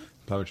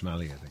 Plavic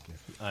Mali, I think. Yeah.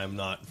 I'm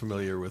not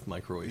familiar with my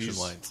Croatian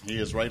wines. He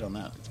is right on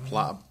that. It's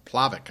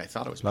Plavic. I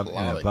thought it was Plavic.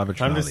 Plavic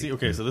Time to Mali. see.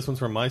 Okay, so this one's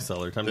from my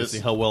cellar. Time to This- see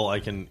how well I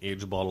can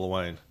age a bottle of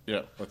wine.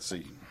 Yeah, let's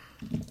see.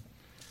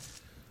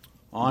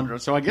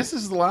 So I guess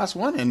this is the last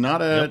one, and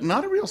not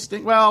a real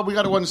stink. Well, we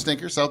got one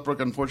stinker. Southbrook,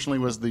 unfortunately,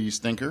 was the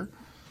stinker,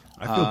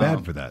 I feel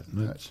bad for that.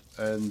 That's-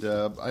 and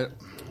I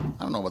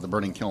don't know about the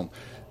Burning Kiln.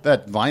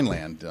 That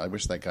Vineland, I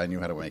wish that guy knew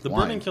how to make The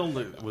wine. Burning Kiln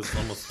was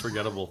almost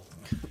forgettable.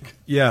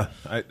 yeah,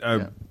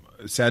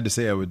 sad to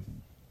say, I would.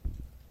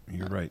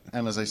 You're right.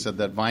 And as I said,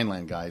 that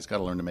Vineland guy, he's got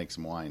to learn to make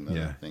some wine. The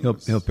Yeah, thing he'll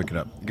was- pick it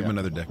up. Give him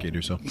another decade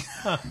or so.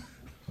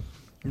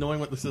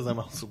 Knowing what this is, I'm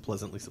also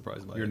pleasantly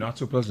surprised by it. You're not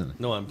so pleasant.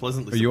 No, I'm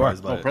pleasantly Oh, you are?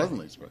 surprised by it.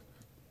 presently.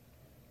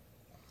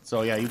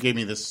 So yeah, you gave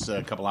me this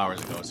a couple hours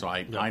ago, so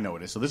I know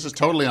it is. So this is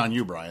totally on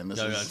you, Brian. This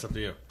Yeah, is it's up to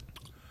you.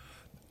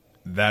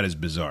 That is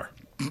bizarre.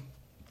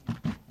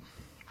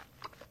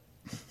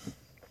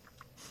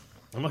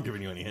 I'm not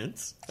giving you any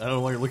hints. I don't know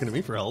why you're looking at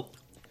me for help.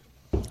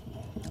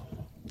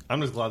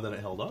 I'm just glad that it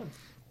held on.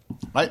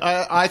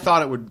 I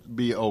thought it would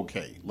be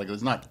okay. Like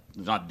it's not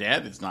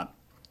dead. It's not.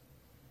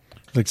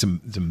 Like some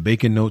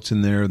bacon notes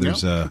in there.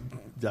 There's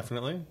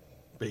Definitely.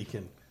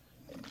 Bacon.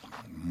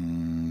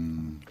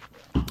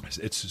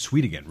 it's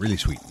sweet again, really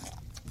sweet.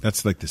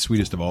 That's like the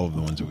sweetest of all of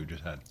the ones that we've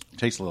just had.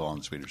 Tastes a little on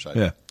the sweeter side.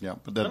 Yeah. yeah,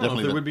 but I don't know that if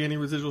definitely. there would be any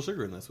residual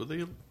sugar in this. Would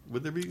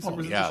there be some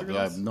residual sugar in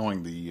this?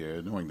 knowing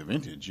the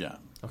vintage. Yeah,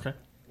 Okay.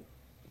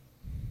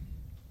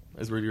 I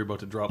was worried you were about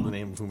to drop the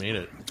name of who made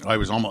it. I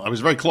was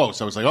very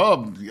close. I was like,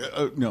 oh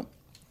no,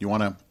 you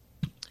want to?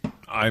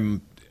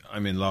 I'm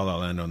in La La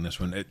Land on this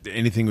one.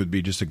 Anything would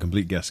be just a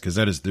complete guess because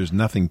there's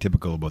nothing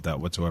typical about that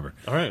whatsoever.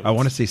 All right, I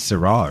want to say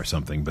Syrah or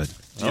something, but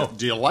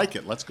Do you like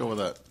it? Let's go with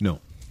that. no.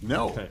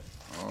 No. Okay.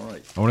 All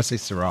right. I want to say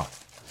Syrah.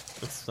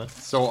 That's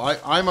So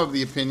I'm of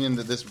the opinion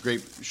that this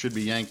grape should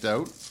be yanked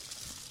out.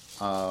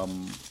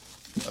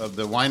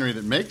 The winery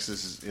that makes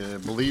this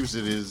believes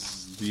it is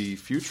the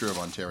future of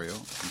Ontario.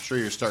 I'm sure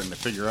you're starting to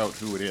figure out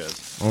who it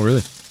is. Oh,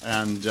 really?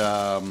 And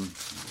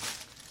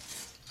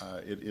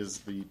it is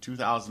the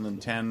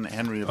 2010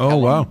 Henry of Oh,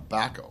 Pelham wow.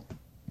 Tobacco.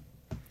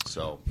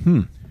 So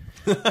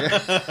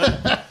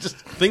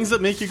things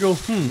that make you go,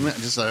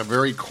 just a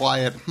very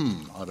quiet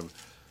out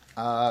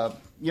of.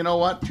 You know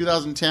what?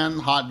 2010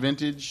 hot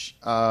vintage.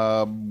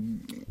 I.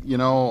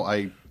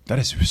 That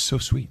is so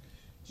sweet.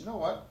 You know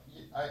what?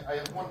 I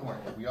have one more.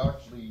 We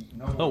actually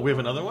know. Oh, we have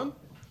another one?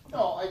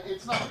 No,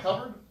 it's not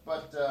covered,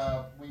 but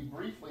we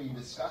briefly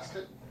discussed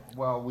it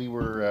while we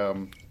were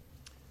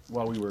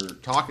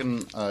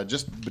talking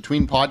just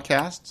between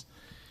podcasts.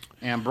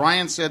 And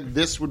Brian said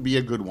this would be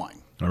a good wine.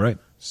 All right.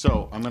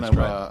 So I'm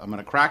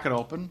gonna crack it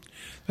open.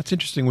 That's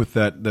interesting with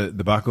that the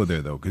Baco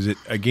there though, because it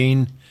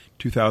again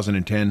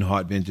 2010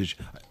 hot vintage.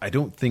 I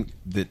don't think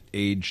that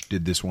age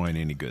did this wine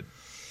any good.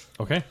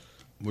 okay.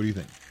 What do you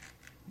think?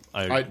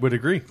 I would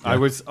agree. Yeah. I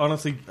was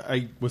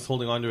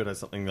holding on to it as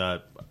something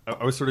that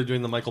I was sort of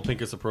doing the Michael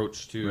Pincus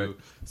approach to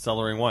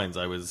cellaring wines.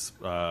 I was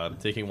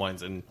taking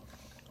wines, and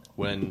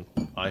when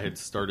I had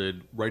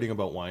started writing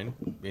about wine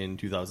in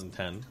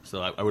 2010,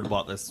 so I would have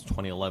bought this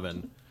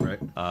 2011. Right.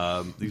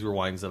 These were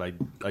wines that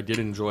I did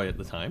enjoy at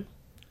the time.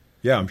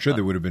 Yeah, I'm sure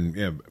there would have been.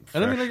 Yeah,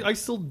 and I mean, I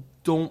still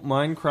don't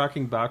mind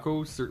cracking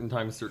Bacco certain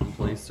times, certain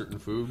place, certain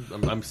food.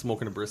 I'm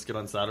smoking a brisket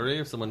on Saturday.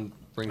 If someone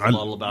brings a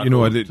bottle of Bacco, you know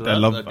what?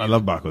 I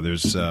love Bacco.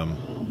 There's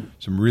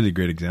some really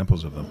great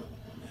examples of them.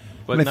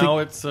 But now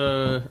it's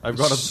I've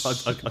got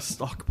a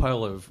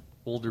stockpile of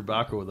older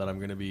Bacco that I'm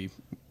going to be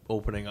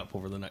opening up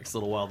over the next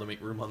little while to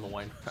make room on the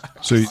wine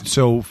racks.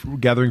 So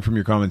gathering from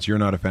your comments, you're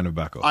not a fan of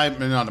Bacco. I'm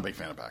not a big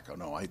fan of Bacco.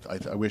 No,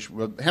 I wish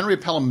Henry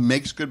Pelham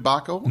makes good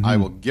Bacco. Mm-hmm. I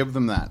will give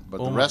them that,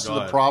 but the rest of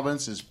the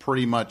province is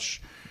pretty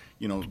much,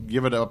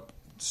 give it up.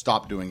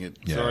 Stop doing it.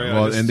 Yeah.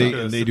 Sorry,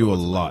 they do a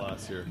lot.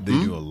 They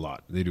do a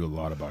lot. They do a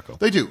lot of Bacco.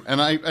 They do,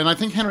 and I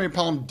think Henry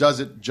Pelham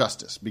does it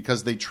justice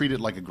because they treat it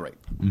like a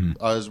grape,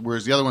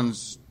 whereas the other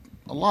ones,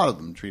 a lot of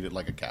them treat it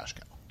like a cash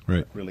cow. Right,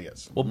 it really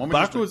is. Well,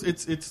 Bacco is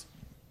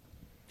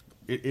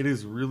it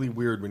is really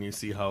weird when you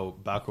see how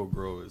Bacco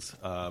grows.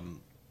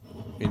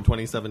 In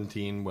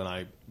 2017, when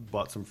I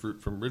bought some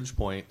fruit from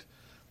Ridgepoint,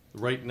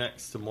 right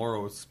next to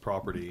Morrow's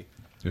property,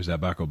 there's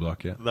that Bacco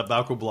block, yeah. That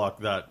Bacco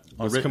block that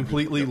was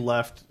completely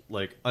left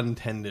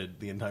untended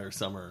the entire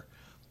summer,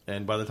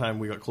 and by the time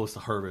we got close to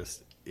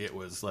harvest, it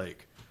was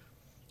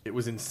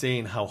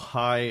insane how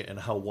high and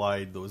how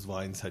wide those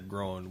vines had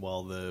grown,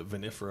 while the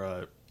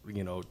vinifera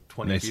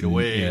 20 feet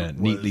away.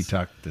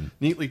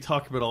 Neatly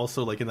tucked. But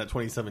also, in that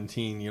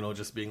 2017,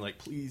 just being like,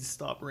 please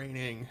stop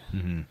raining.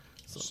 Mm-hmm.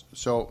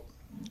 So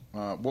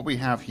what we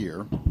have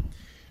here,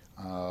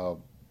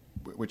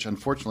 which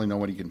unfortunately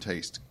nobody can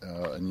taste,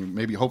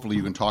 and hopefully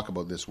you can talk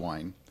about this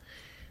wine.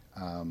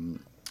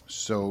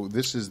 So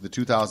this is the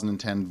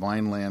 2010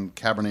 Vineland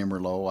Cabernet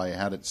Merlot. I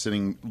had it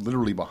sitting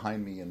literally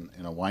behind me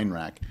in a wine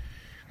rack.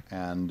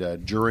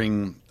 And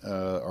during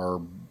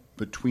our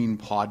between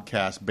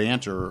podcast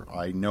banter,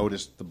 I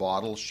noticed the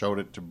bottle, showed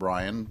it to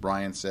Brian.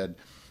 Brian said,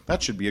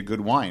 that should be a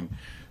good wine.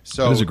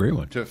 So that is a great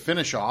one. To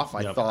finish off,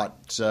 I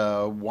thought,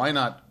 why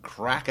not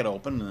crack it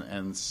open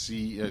and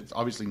see? It's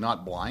obviously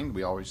not blind.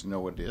 We always know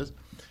what it is.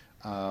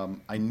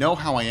 I know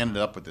how I ended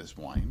up with this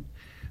wine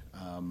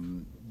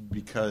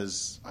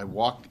because I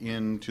walked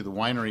into the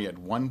winery at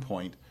one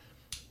point,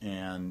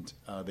 and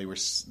they were.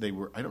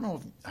 I don't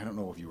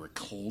know if you were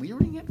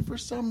clearing it for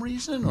some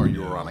reason, or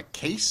you were on a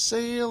case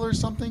sale or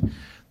something.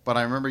 But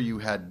I remember you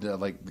had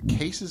the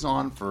cases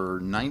on for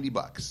 $90.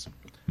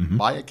 Mm-hmm.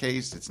 Buy a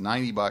case, it's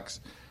 $90.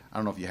 I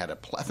don't know if you had a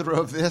plethora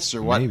of this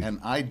or what, and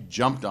I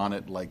jumped on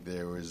it like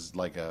there was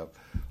like a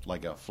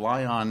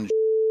fly on.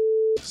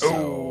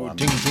 So,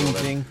 ding, ding,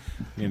 ding!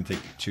 You're gonna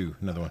take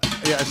another one.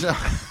 Yeah,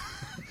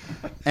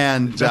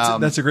 and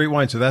that's a great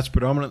wine. So that's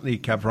predominantly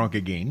Cab Franc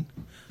again.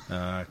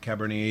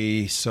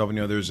 Cabernet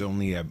Sauvignon, there's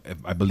only,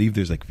 I believe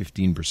there's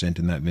 15%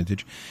 in that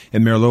vintage.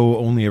 And Merlot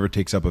only ever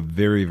takes up a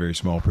very, very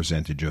small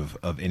percentage of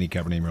any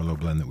Cabernet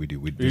Merlot blend that we do.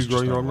 Do you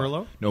grow your own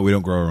Merlot? No, we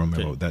don't grow our own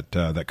Merlot.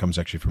 That comes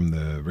actually from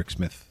the Rick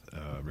and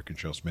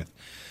Cheryl Smith.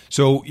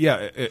 So,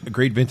 yeah, a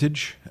great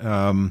vintage.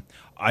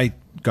 I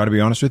got to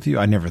be honest with you,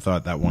 I never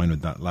thought that wine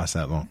would not last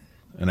that long.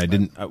 And I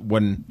didn't,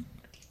 when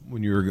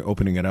you were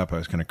opening it up, I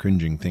was kind of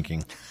cringing,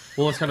 thinking...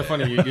 Well, it's kind of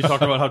funny. You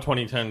talk about how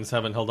 2010s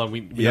haven't held on.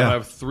 We now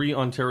have 3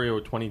 Ontario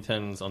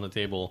 2010s on the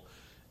table,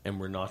 and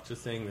we're not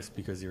just saying this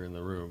because you're in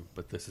the room,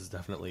 but this is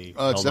definitely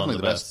it's definitely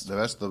the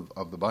best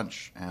of the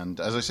bunch. And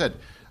as I said,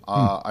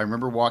 I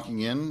remember walking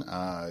in.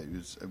 I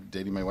was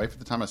dating my wife at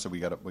the time. I said, "We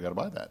got to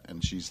buy that,"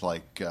 and she's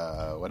like,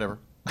 "Whatever."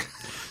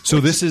 So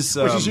this is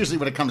which is usually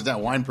when it comes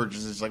down wine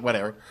purchases. It's like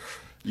whatever.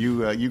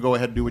 You go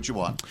ahead and do what you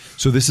want.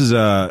 So this is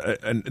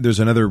there's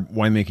another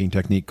winemaking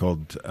technique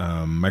called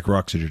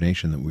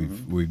microoxygenation that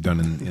we've done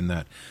in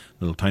that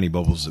little tiny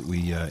bubbles that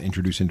we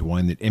introduce into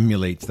wine that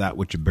emulates that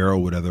which a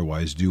barrel would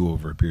otherwise do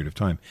over a period of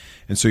time.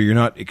 And so you're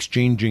not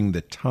exchanging the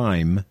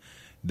time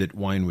that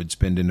wine would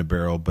spend in a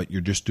barrel, but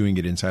you're just doing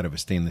it inside of a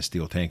stainless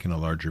steel tank in a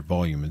larger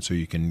volume, and so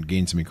you can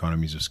gain some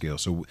economies of scale.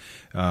 So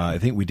I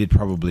think we did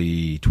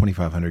probably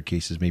 2,500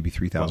 cases, maybe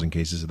 3,000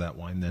 cases of that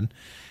wine then.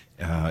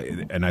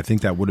 And I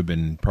think that would have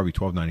been probably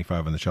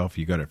 $12.95 on the shelf.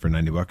 You got it for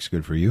 $90.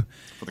 Good for you.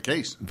 For the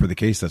case. For the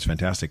case, that's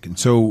fantastic. And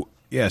so,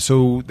 yeah.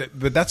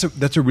 But that's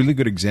a really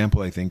good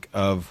example, I think,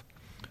 of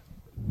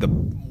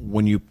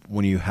when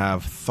you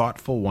have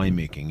thoughtful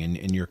winemaking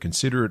and you're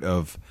considerate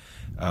of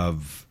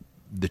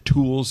the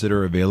tools that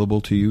are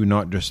available to you,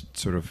 not just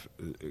sort of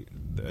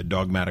a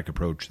dogmatic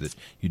approach that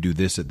you do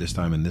this at this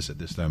time and this at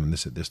this time and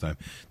this at this time,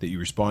 that you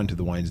respond to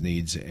the wine's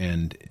needs.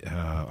 And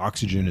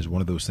oxygen is one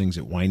of those things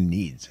that wine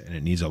needs, and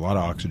it needs a lot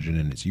of oxygen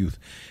in its youth.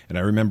 And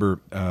I remember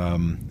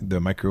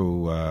the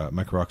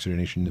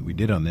microoxygenation that we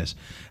did on this.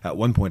 At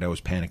one point I was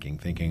panicking,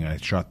 thinking I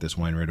shot this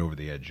wine right over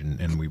the edge,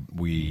 and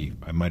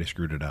I might have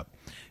screwed it up.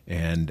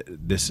 And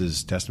this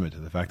is testament to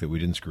the fact that we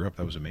didn't screw up.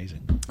 That was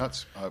amazing.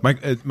 That's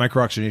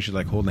microoxygenation is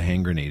like holding a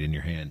hand grenade in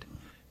your hand,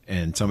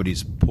 and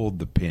somebody's pulled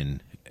the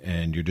pin,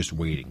 and you're just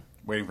waiting.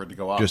 Waiting for it to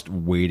go up. Just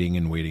waiting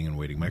and waiting and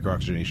waiting.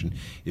 Microoxygenation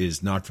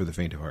is not for the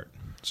faint of heart.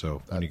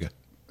 So when you get...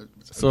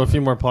 So a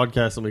few more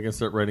podcasts and we can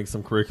start writing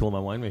some curriculum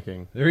on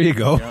winemaking. There you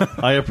go.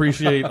 I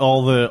appreciate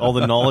all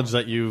the knowledge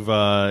that you've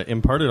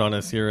imparted on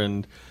us here,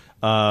 and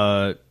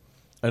I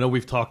know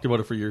we've talked about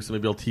it for years, so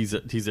maybe I'll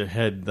tease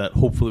ahead that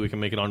hopefully we can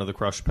make it onto the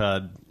crush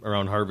pad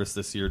around harvest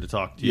this year to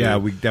talk to you. Yeah,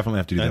 we definitely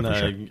have to do that for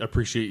sure. And I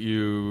appreciate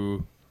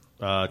you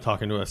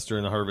talking to us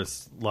during the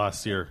harvest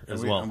last year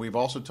as well. And we've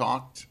also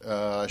talked.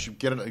 Should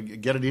get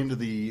it into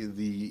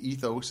the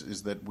ethos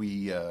is that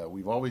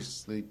we've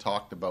always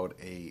talked about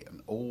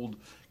an old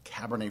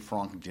Cabernet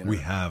Franc dinner. We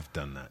have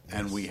done that, yes.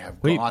 And we have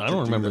Wait, got I to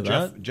don't do remember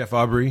the that. Jeff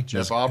Aubrey.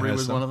 Jeff Aubrey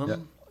was one of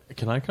them. Yeah.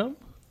 Can I come?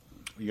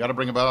 You got to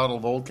bring a bottle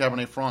of old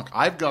Cabernet Franc.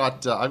 I've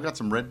got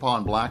some Red Paw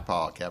and Black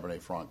Paw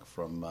Cabernet Franc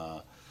from.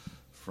 I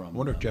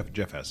wonder if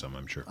Jeff has some.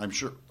 I'm sure. I'm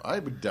sure. I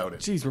would doubt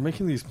it. Jeez, we're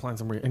making these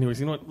plans. Anyways,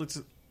 you know what?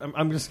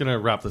 I'm just gonna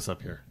wrap this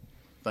up here.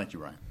 Thank you,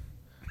 Ryan.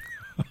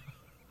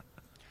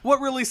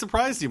 What really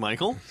surprised you,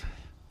 Michael?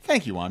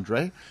 Thank you,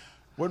 Andre.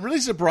 What really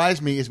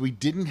surprised me is we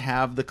didn't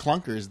have the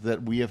clunkers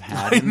that we have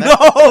had I in the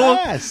know!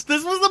 past.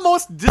 This was the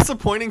most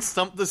disappointing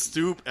Stump the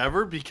Stoop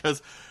ever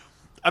because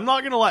I'm not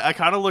going to lie, I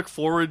kind of look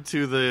forward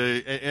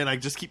to and I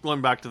just keep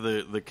going back to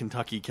the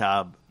Kentucky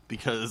Cab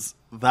because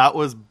that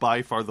was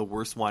by far the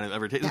worst wine I've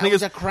ever tasted. That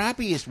was the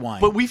crappiest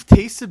wine. But we've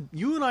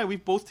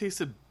both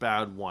tasted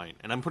bad wine.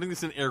 And I'm putting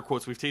this in air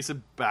quotes, we've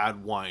tasted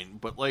bad wine.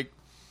 But like,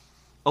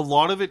 a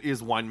lot of it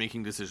is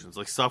winemaking decisions,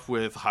 like stuff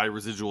with high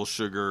residual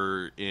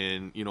sugar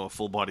in, a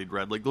full-bodied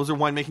red. Like, those are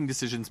winemaking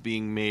decisions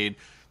being made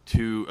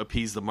to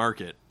appease the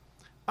market.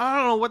 I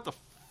don't know what the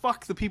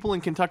fuck the people in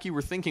Kentucky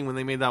were thinking when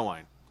they made that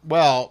wine.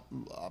 Well,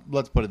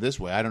 let's put it this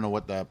way. I don't know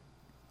what the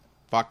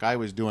fuck I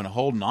was doing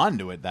holding on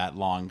to it that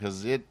long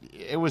because it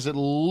was at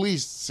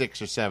least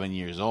 6 or 7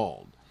 years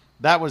old.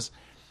 That was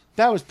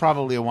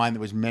probably a wine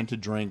that was meant to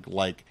drink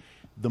like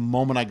the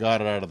moment I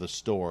got it out of the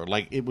store.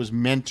 Like, it was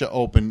meant to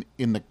open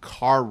in the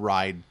car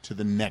ride to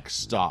the next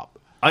stop.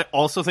 I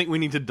also think we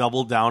need to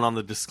double down on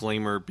the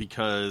disclaimer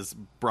because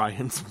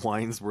Brian's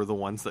wines were the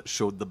ones that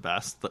showed the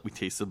best, that we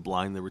tasted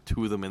blind. There were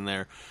 2 of them in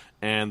there.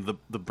 And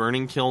the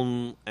Burning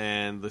Kiln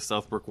and the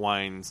Southbrook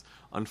wines,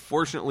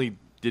 unfortunately,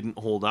 didn't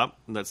hold up.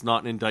 And that's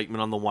not an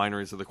indictment on the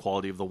wineries or the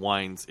quality of the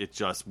wines. It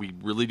just, we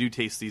really do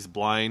taste these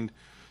blind.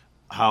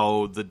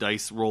 How the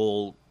dice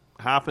roll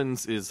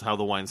happens is how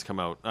the wines come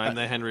out, and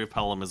the Henry of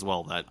Pelham as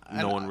well that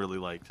no one really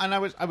liked. And I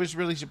was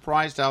really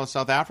surprised how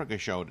South Africa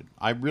showed it.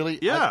 I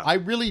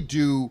really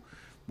do.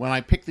 When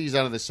I pick these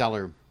out of the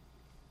cellar,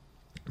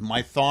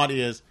 my thought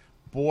is,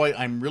 boy,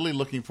 I'm really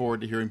looking forward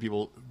to hearing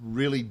people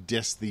really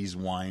diss these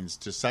wines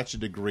to such a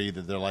degree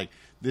that they're like,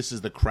 this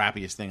is the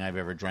crappiest thing I've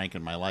ever drank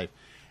in my life.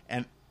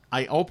 And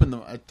I open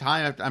them a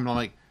time after, I'm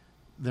like,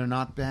 they're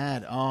not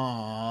bad.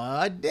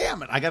 Oh,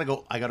 damn it! I gotta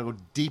go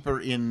deeper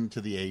into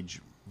the age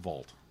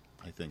vault.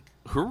 I think.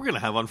 Who are we going to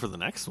have on for the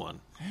next one?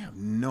 I have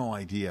no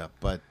idea,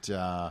 but you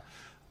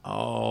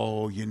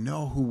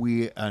know who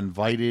we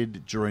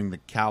invited during the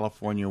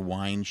California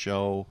Wine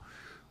Show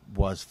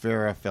was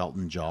Farrah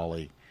Felton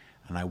Jolly,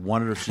 and I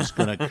wondered if she's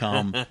going to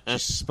come.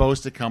 She's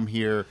supposed to come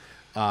here.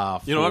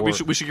 You know what?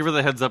 We should give her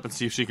the heads up and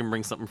see if she can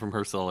bring something from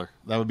her cellar.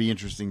 That would be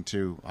interesting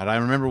too. And I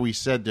remember we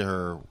said to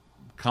her,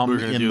 "Come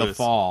in the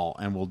fall,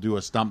 and we'll do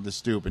a Stump the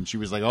Stoop," and she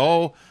was like,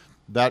 "Oh,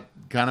 that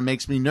kind of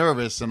makes me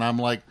nervous," and I'm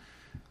like,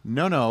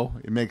 No,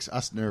 it makes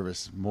us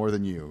nervous more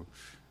than you.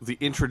 The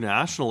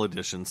international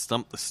edition,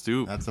 Stump the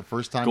Stoop. That's the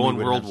first time going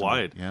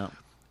worldwide. Yeah.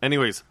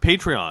 Anyways,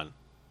 Patreon.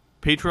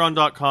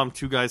 Patreon.com,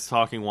 2 Guys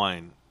Talking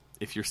Wine.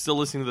 If you're still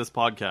listening to this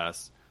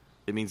podcast,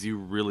 it means you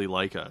really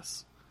like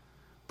us.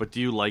 But do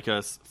you like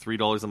us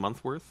 $3 a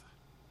month worth?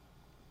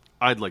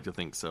 I'd like to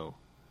think so.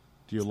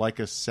 Do you like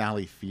us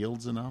Sally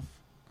Fields enough?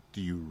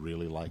 Do you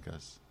really like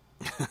us?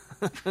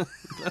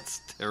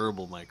 That's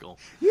terrible, Michael.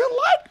 You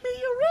like me.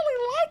 You really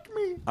like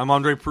me. I'm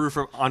Andre Prue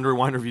from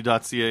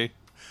AndreWineReview.ca.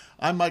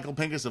 I'm Michael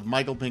Pincus of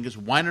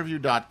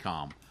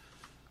MichaelPincusWineReview.com.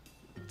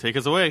 Take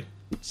us away.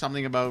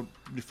 Something about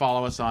you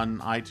follow us on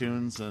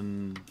iTunes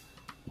and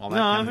all that.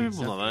 No, kind I think of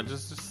people stuff. know that.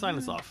 Just sign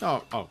us off.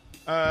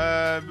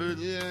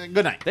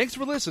 Good night. Thanks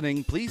for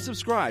listening. Please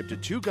subscribe to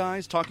Two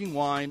Guys Talking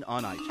Wine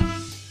on iTunes.